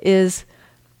 is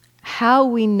how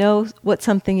we know what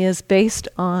something is based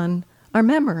on our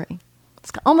memory.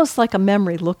 It's almost like a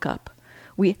memory lookup.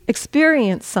 We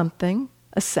experience something,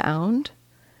 a sound,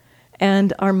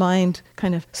 and our mind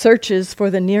kind of searches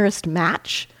for the nearest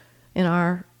match in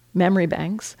our memory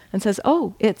banks and says,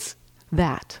 oh, it's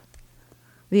that.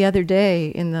 The other day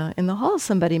in the hall,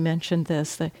 somebody mentioned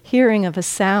this, the hearing of a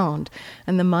sound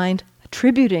and the mind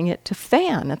attributing it to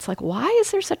fan. It's like, why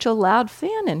is there such a loud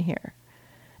fan in here?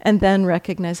 And then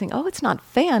recognizing, oh, it's not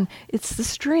fan, it's the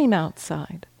stream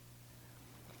outside.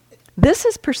 This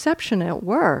is perception at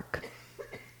work.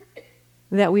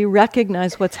 That we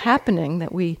recognize what's happening,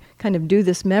 that we kind of do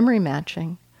this memory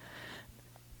matching.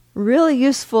 Really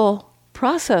useful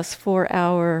process for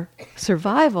our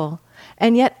survival,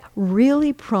 and yet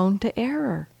really prone to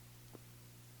error.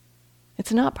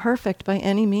 It's not perfect by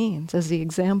any means, as the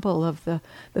example of the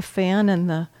fan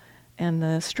and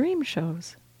the stream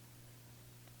shows.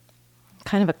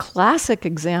 Kind of a classic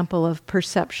example of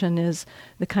perception is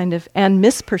the kind of, and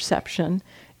misperception,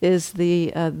 is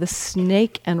the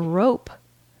snake and rope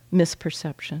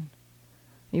misperception.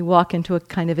 You walk into a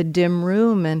kind of a dim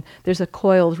room and there's a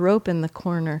coiled rope in the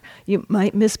corner. You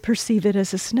might misperceive it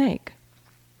as a snake.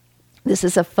 This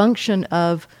is a function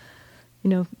of,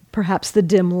 perhaps the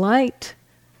dim light.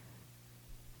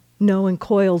 Knowing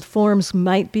coiled forms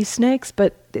might be snakes,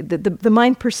 but the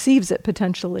mind perceives it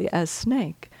potentially as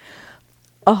snake.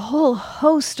 A whole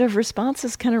host of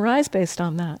responses can arise based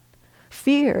on that.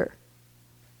 Fear,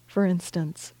 for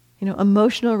instance.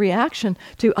 Emotional reaction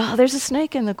to, oh, there's a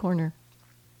snake in the corner.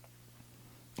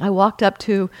 I walked up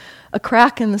to a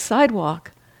crack in the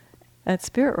sidewalk at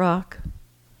Spirit Rock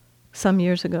some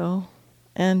years ago,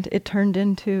 and it turned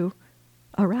into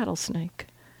a rattlesnake.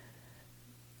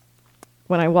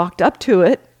 When I walked up to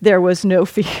it, there was no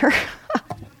fear.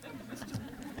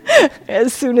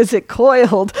 As soon as it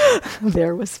coiled,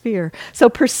 there was fear. So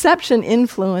perception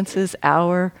influences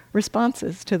our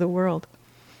responses to the world.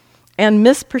 And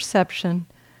misperception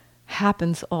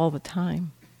happens all the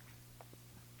time.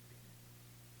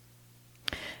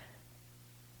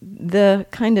 The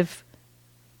kind of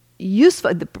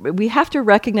useful, we have to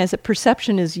recognize that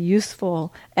perception is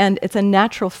useful, and it's a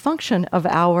natural function of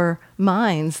our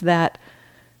minds that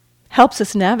helps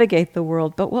us navigate the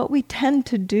world. But what we tend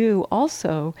to do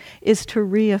also is to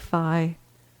reify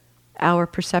our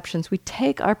perceptions. We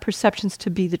take our perceptions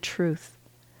to be the truth.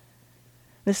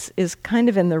 This is kind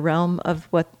of in the realm of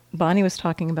what Bonnie was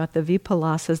talking about, the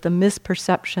vipalasas, the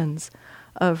misperceptions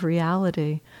of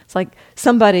reality. It's like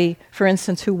somebody, for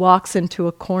instance, who walks into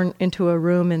a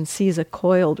room and sees a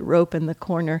coiled rope in the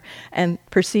corner and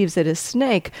perceives it as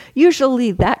snake.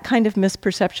 Usually that kind of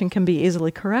misperception can be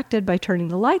easily corrected by turning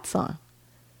the lights on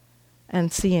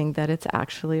and seeing that it's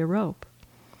actually a rope.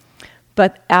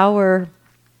 But our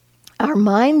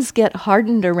minds get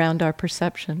hardened around our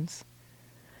perceptions.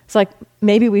 It's like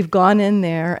maybe we've gone in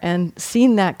there and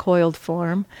seen that coiled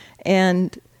form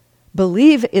and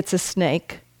believe it's a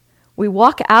snake. We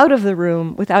walk out of the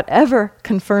room without ever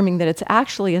confirming that it's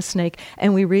actually a snake,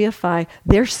 and we reify,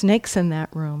 there's snakes in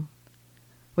that room.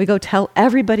 We go tell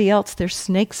everybody else there's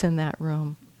snakes in that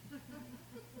room.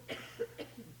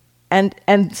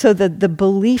 And so the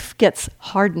belief gets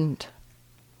hardened.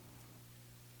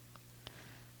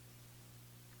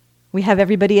 We have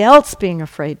everybody else being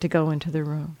afraid to go into the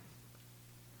room.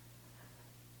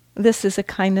 This is a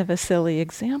kind of a silly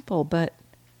example, but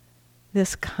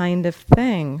this kind of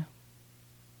thing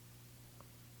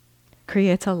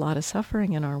creates a lot of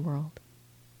suffering in our world.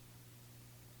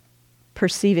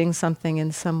 Perceiving something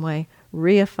in some way,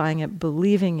 reifying it,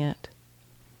 believing it.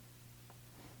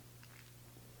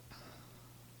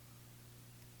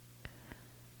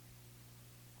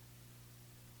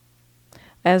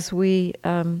 As we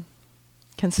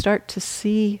can start to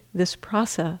see this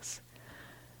process,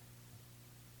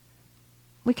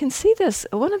 we can see this.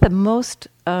 One of the most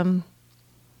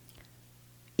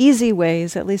easy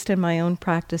ways, at least in my own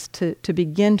practice, to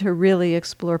begin to really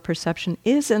explore perception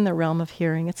is in the realm of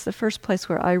hearing. It's the first place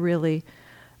where I really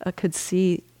could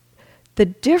see the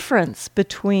difference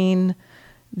between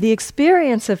the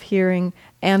experience of hearing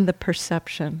and the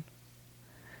perception.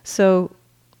 So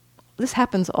this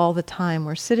happens all the time.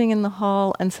 We're sitting in the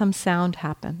hall and some sound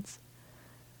happens.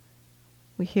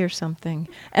 We hear something.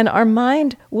 And our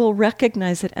mind will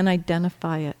recognize it and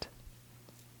identify it.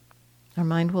 Our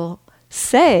mind will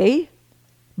say,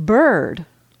 bird.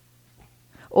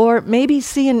 Or maybe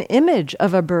see an image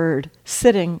of a bird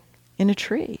sitting in a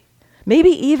tree. Maybe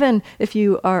even if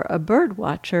you are a bird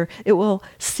watcher, it will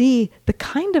see the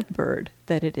kind of bird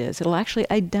that it is. It'll actually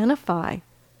identify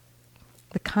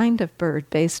the kind of bird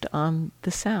based on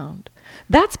the sound.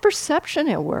 That's perception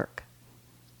at work.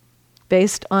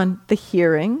 Based on the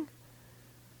hearing,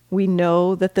 we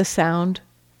know that the sounds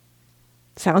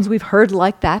we've heard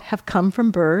like that have come from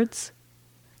birds,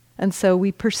 and so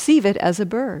we perceive it as a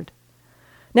bird.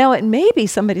 Now it may be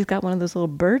somebody's got one of those little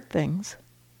bird things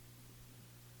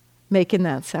making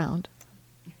that sound.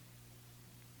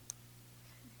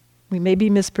 We may be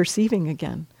misperceiving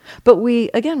again. But we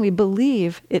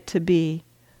believe it to be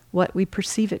what we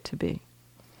perceive it to be.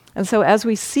 And so as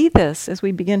we see this, as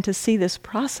we begin to see this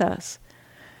process,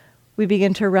 we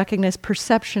begin to recognize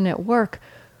perception at work.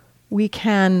 We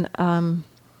can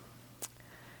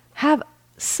have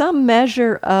some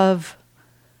measure of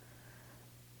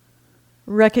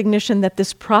recognition that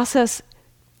this process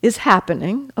is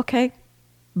happening. Okay,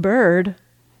 bird,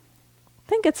 I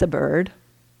think it's a bird.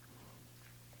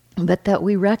 But that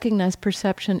we recognize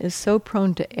perception is so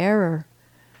prone to error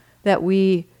that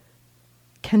we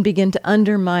can begin to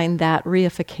undermine that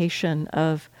reification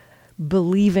of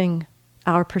believing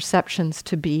our perceptions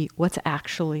to be what's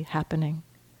actually happening.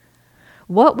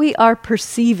 What we are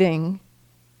perceiving,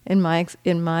 in my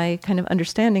kind of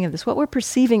understanding of this, what we're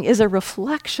perceiving is a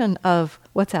reflection of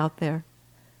what's out there.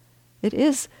 It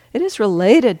is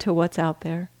related to what's out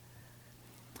there.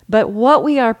 But what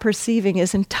we are perceiving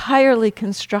is entirely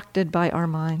constructed by our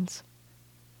minds.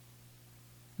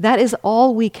 That is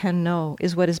all we can know,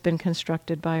 is what has been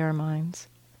constructed by our minds.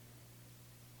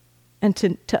 And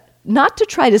to not to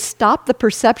try to stop the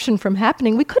perception from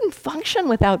happening, we couldn't function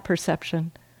without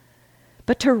perception,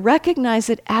 but to recognize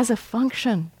it as a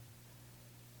function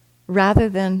rather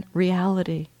than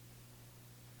reality.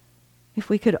 If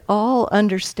we could all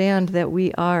understand that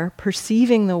we are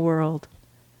perceiving the world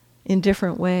in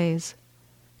different ways,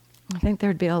 I think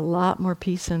there'd be a lot more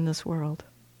peace in this world.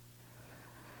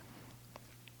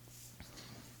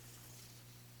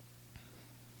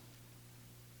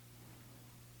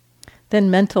 Then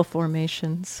mental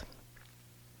formations.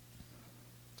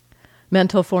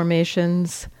 Mental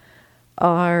formations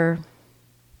are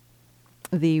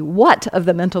the what of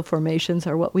the mental formations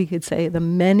are what we could say the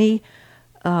many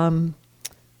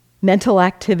mental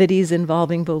activities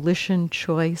involving volition,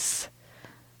 choice,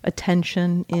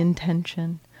 attention,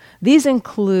 intention. These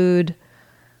include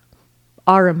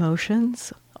our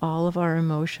emotions, all of our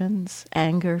emotions,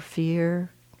 anger,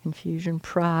 fear, confusion,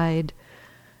 pride,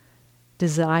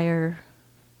 desire,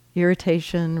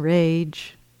 irritation,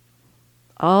 rage.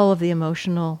 All of the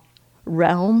emotional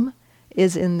realm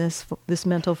is in this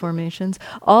mental formations.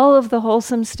 All of the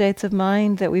wholesome states of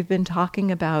mind that we've been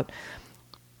talking about,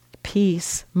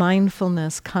 peace,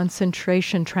 mindfulness,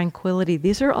 concentration, tranquility,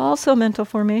 these are also mental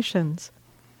formations.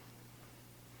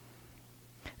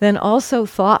 Then also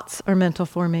thoughts are mental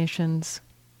formations.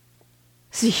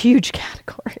 It's a huge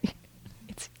category.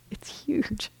 It's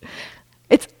huge.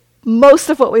 It's most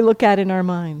of what we look at in our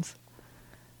minds.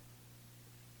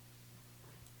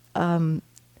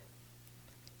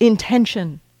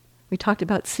 Intention. We talked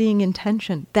about seeing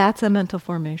intention. That's a mental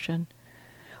formation.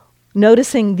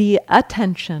 Noticing the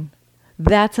attention.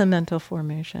 That's a mental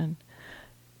formation.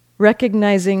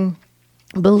 Recognizing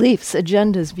beliefs,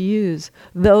 agendas, views.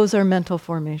 Those are mental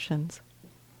formations.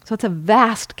 So it's a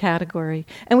vast category.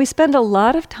 And we spend a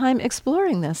lot of time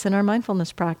exploring this in our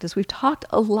mindfulness practice. We've talked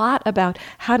a lot about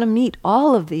how to meet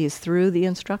all of these through the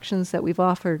instructions that we've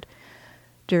offered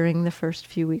during the first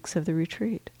few weeks of the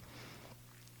retreat.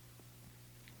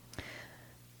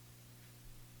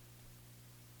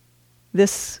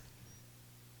 This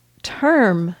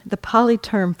term, the Pali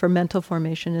term for mental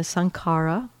formation, is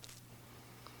sankhara.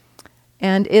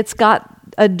 And it's got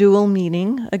a dual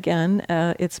meaning. Again,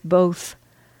 it's both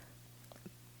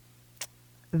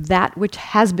that which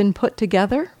has been put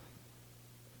together,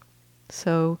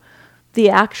 so the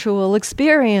actual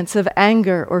experience of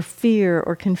anger or fear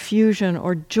or confusion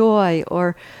or joy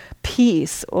or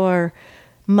peace or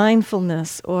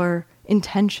mindfulness or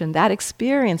intention, that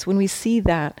experience, when we see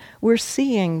that, we're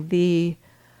seeing the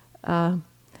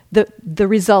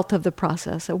result of the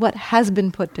process, of what has been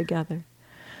put together.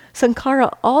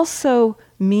 Sankhara also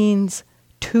means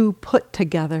to put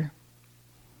together.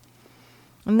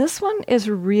 And this one is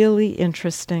really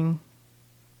interesting.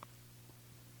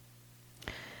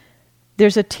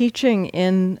 There's a teaching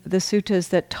in the suttas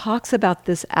that talks about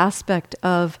this aspect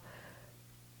of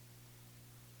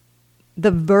the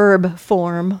verb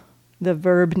form, the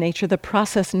verb nature, the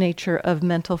process nature of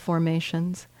mental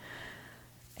formations.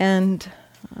 And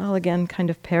I'll again kind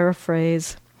of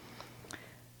paraphrase.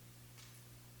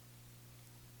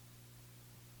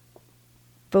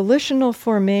 Volitional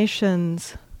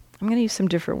formations, I'm going to use some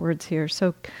different words here.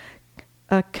 So,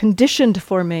 conditioned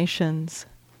formations,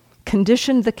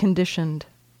 condition the conditioned.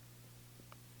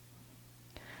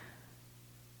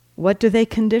 What do they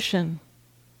condition?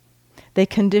 They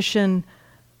condition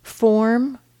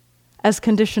form as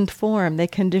conditioned form. They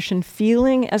condition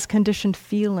feeling as conditioned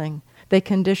feeling. They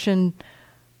condition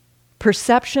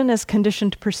perception as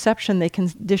conditioned perception. They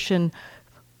condition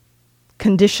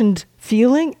conditioned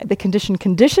feeling. They condition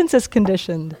conditions as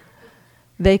conditioned.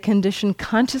 They condition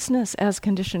consciousness as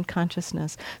conditioned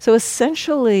consciousness. So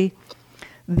essentially,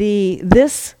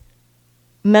 this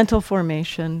mental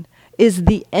formation is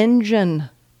the engine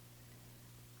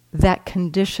that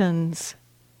conditions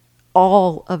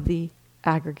all of the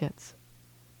aggregates.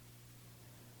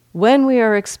 When we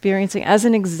are experiencing, as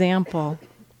an example,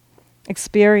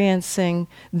 experiencing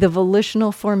the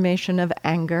volitional formation of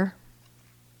anger,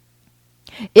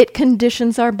 it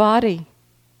conditions our body.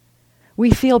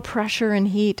 We feel pressure and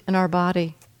heat in our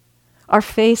body. Our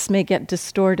face may get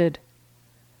distorted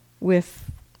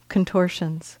with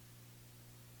contortions.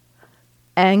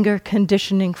 Anger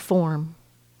conditioning form.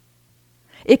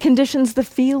 It conditions the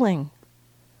feeling.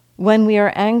 When we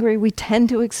are angry, we tend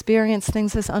to experience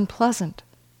things as unpleasant.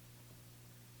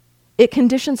 It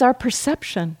conditions our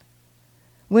perception.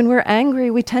 When we're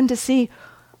angry, we tend to see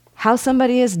how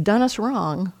somebody has done us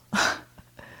wrong.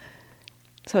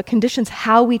 So it conditions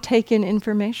how we take in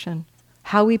information,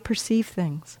 how we perceive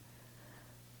things.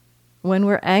 When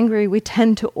we're angry, we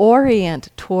tend to orient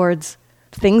towards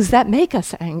things that make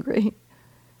us angry.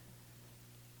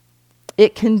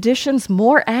 It conditions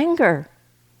more anger.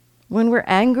 When we're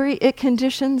angry, it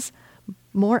conditions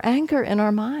more anger in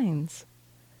our minds.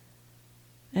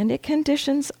 And it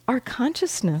conditions our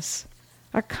consciousness.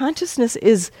 Our consciousness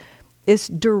is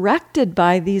directed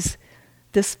by this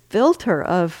filter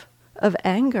of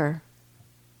anger.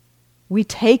 We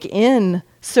take in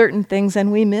certain things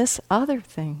and we miss other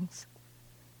things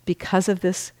because of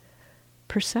this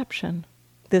perception,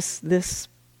 this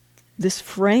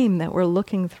frame that we're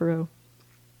looking through.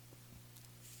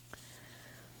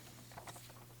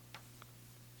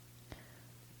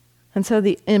 And so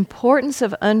the importance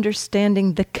of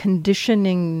understanding the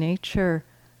conditioning nature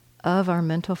of our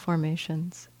mental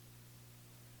formations.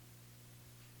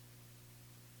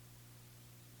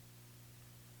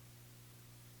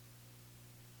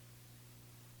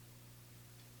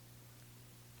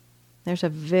 There's a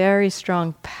very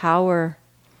strong power,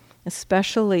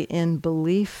 especially in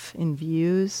belief, in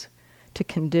views, to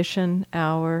condition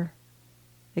our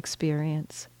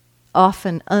experience.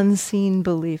 Often unseen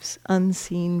beliefs,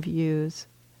 unseen views,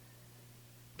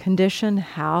 condition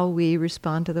how we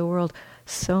respond to the world.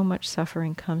 So much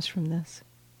suffering comes from this.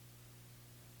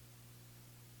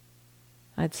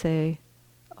 I'd say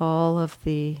all of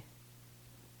the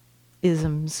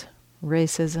isms,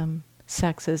 racism,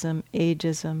 sexism,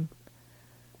 ageism,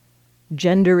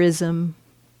 genderism,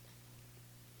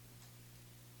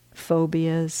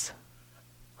 phobias,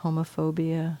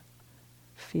 homophobia,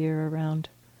 fear around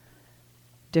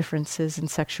differences in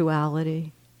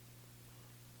sexuality,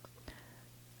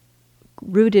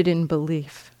 rooted in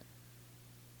belief.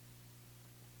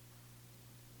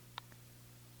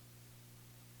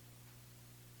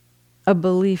 A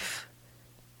belief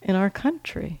in our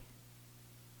country,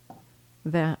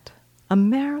 that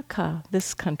America,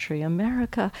 this country,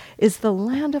 America, is the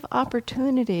land of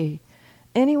opportunity.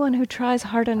 Anyone who tries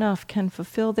hard enough can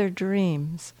fulfill their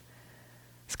dreams.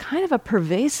 It's kind of a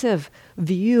pervasive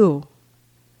view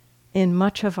in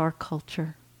much of our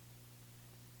culture.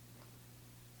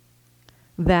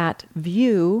 That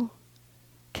view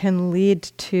can lead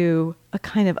to a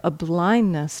kind of a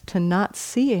blindness to not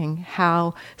seeing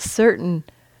how certain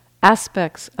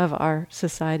aspects of our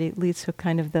society leads to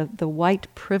kind of the white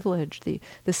privilege, the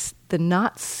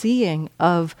not seeing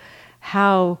of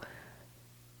how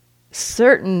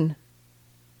certain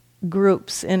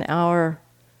groups in our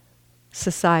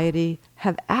society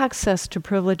have access to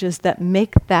privileges that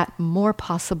make that more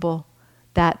possible,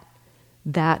 that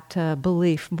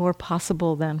belief more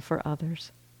possible than for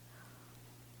others.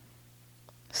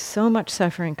 So much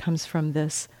suffering comes from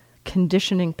this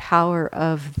conditioning power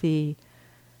of the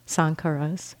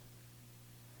sankharas.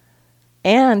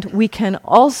 And we can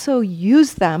also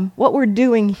use them. What we're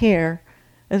doing here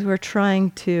is we're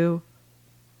trying to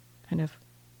kind of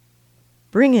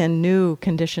bring in new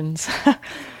conditions.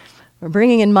 We're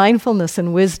bringing in mindfulness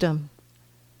and wisdom.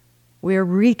 We're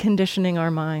reconditioning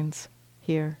our minds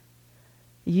here,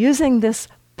 using this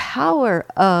power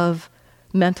of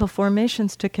mental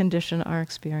formations to condition our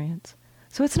experience.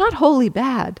 So it's not wholly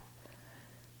bad,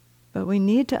 but we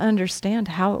need to understand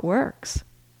how it works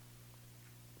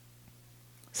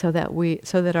so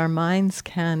that our minds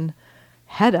can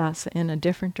head us in a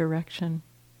different direction.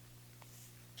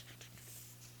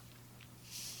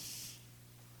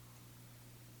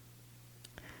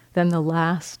 Then the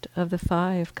last of the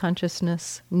 5,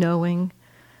 consciousness, knowing.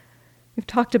 We've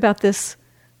talked about this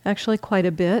actually quite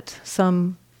a bit.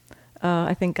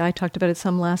 I think I talked about it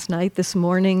some last night. This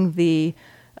morning, the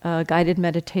guided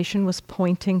meditation was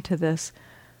pointing to this,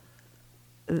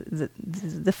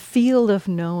 the field of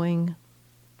knowing,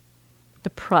 the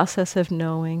process of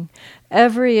knowing.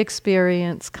 Every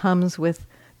experience comes with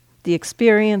the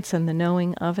experience and the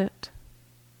knowing of it.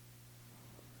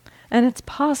 And it's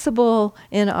possible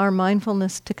in our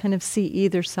mindfulness to kind of see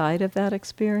either side of that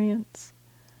experience.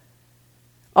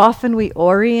 Often we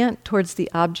orient towards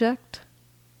the object.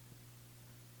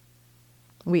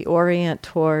 We orient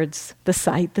towards the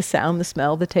sight, the sound, the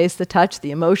smell, the taste, the touch,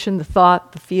 the emotion, the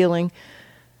thought, the feeling.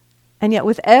 And yet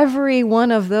with every one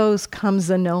of those comes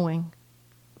a knowing.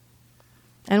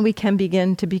 And we can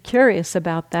begin to be curious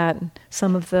about that. And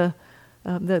some of the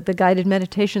guided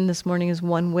meditation this morning is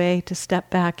one way to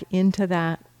step back into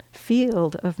that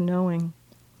field of knowing.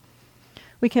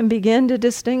 We can begin to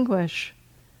distinguish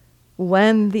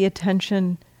when the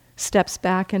attention steps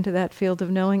back into that field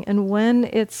of knowing and when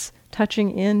it's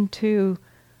touching into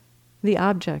the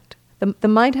object. The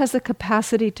mind has the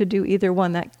capacity to do either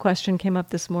one. That question came up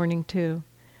this morning too.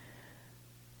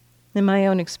 In my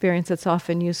own experience, it's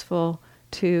often useful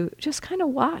to just kind of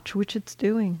watch which it's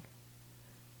doing.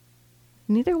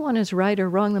 Neither one is right or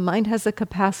wrong. The mind has the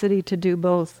capacity to do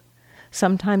both.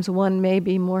 Sometimes one may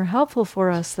be more helpful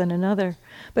for us than another.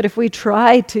 But if we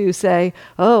try to say,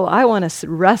 oh, I want to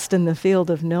rest in the field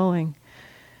of knowing,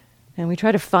 and we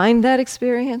try to find that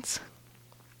experience,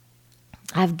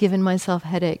 I've given myself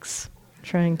headaches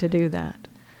trying to do that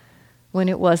when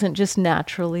it wasn't just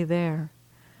naturally there.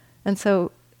 And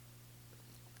so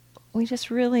we just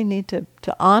really need to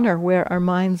honor where our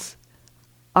minds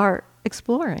are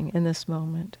exploring in this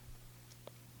moment.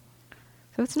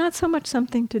 So it's not so much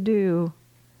something to do.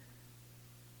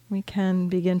 We can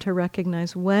begin to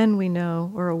recognize when we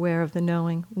know or aware of the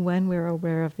knowing, when we're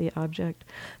aware of the object.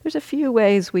 There's a few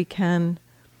ways we can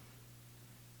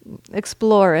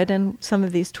explore it, and some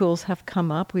of these tools have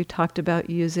come up. We talked about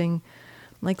using,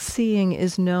 like, seeing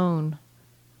is known.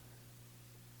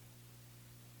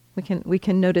 We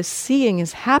can notice seeing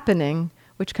is happening,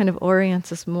 which kind of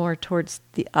orients us more towards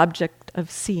the object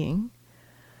of seeing.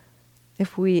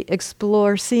 If we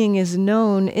explore seeing is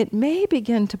known, it may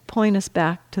begin to point us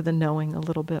back to the knowing a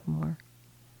little bit more.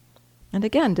 And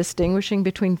again, distinguishing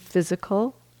between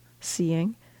physical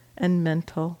seeing and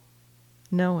mental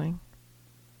knowing.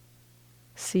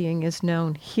 Seeing is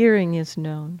known, hearing is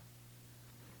known.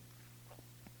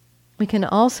 We can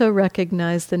also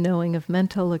recognize the knowing of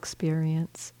mental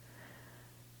experience.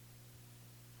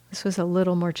 This was a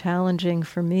little more challenging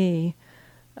for me,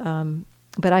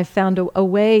 but I found a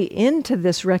way into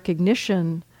this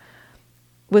recognition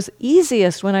was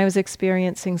easiest when I was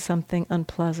experiencing something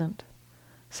unpleasant.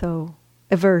 So,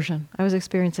 aversion. I was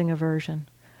experiencing aversion.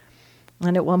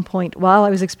 And at one point, while I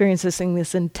was experiencing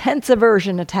this intense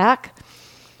aversion attack,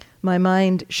 my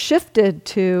mind shifted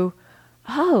to,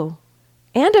 oh,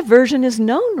 and aversion is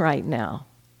known right now.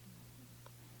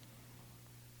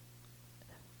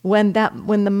 When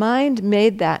the mind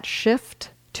made that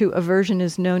shift to aversion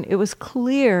is known, it was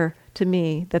clear to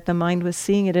me that the mind was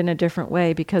seeing it in a different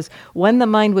way, because when the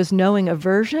mind was knowing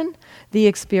aversion, the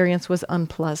experience was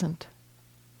unpleasant.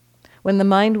 When the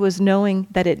mind was knowing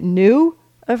that it knew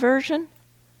aversion,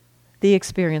 the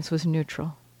experience was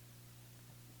neutral,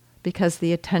 because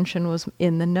the attention was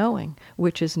in the knowing,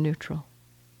 which is neutral.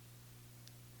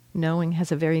 Knowing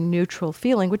has a very neutral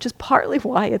feeling, which is partly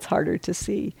why it's harder to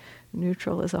see.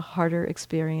 Neutral is a harder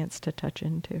experience to touch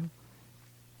into.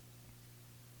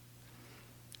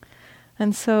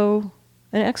 And so,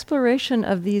 an exploration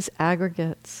of these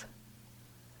aggregates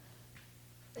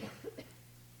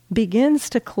begins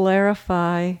to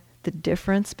clarify the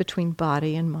difference between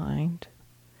body and mind,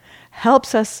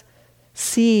 helps us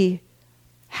see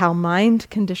how mind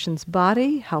conditions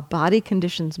body, how body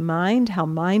conditions mind, how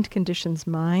mind conditions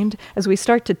mind. As we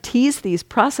start to tease these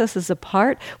processes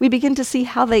apart, we begin to see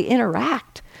how they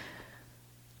interact.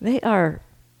 They are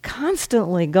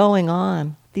constantly going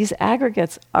on. These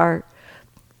aggregates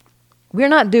we're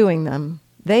not doing them.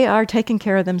 They are taking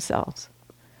care of themselves.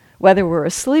 Whether we're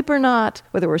asleep or not,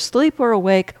 whether we're asleep or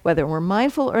awake, whether we're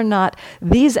mindful or not,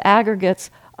 these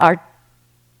aggregates are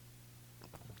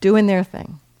doing their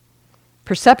thing.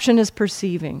 Perception is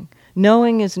perceiving.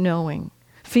 Knowing is knowing.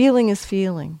 Feeling is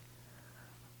feeling.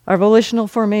 Our volitional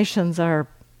formations are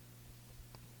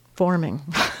forming.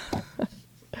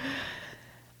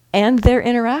 And they're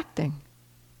interacting.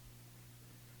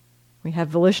 We have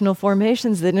volitional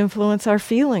formations that influence our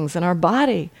feelings and our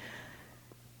body.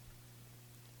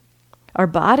 Our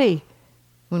body,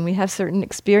 when we have certain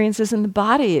experiences in the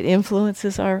body, it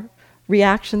influences our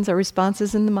reactions, our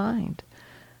responses in the mind.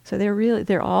 So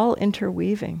they're all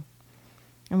interweaving.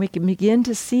 And we can begin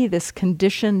to see this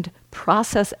conditioned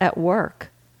process at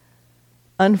work,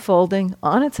 unfolding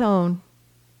on its own,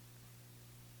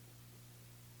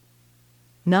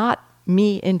 not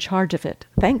me in charge of it.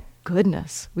 Thank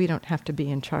goodness we don't have to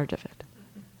be in charge of it.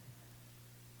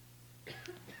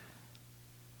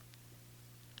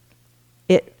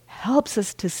 It helps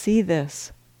us to see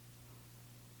this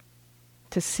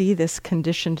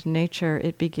conditioned nature.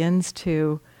 It begins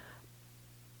to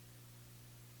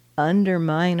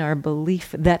undermine our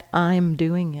belief that I'm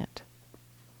doing it.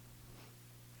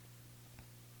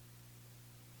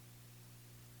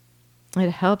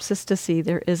 It helps us to see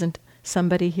there isn't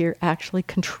somebody here actually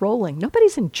controlling.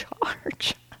 Nobody's in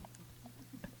charge.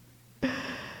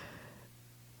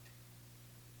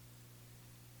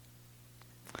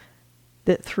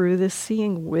 That through this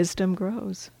seeing, wisdom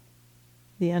grows.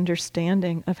 The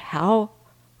understanding of how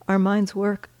our minds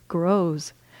work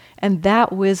grows. And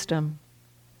that wisdom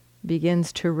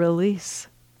begins to release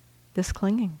this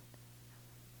clinging.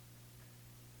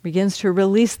 Begins to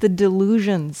release the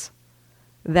delusions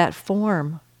that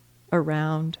form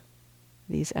around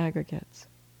these aggregates,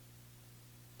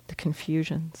 the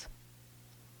confusions.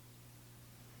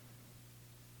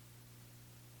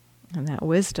 And that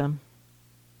wisdom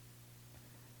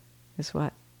is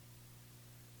what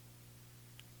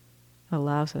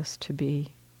allows us to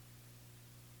be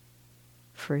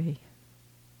free.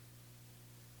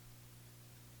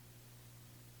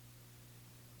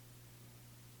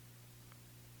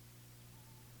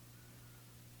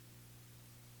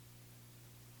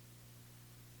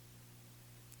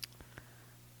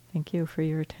 Thank you for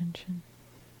your attention.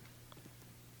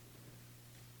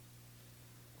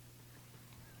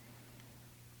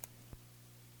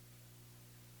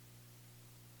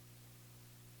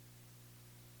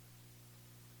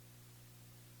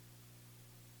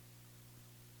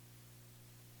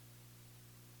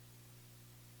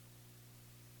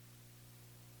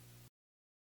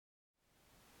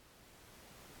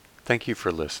 Thank you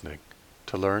for listening.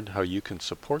 To learn how you can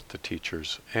support the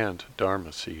teachers and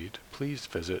Dharma Seed, please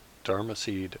visit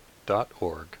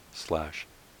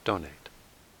dharmaseed.org/donate.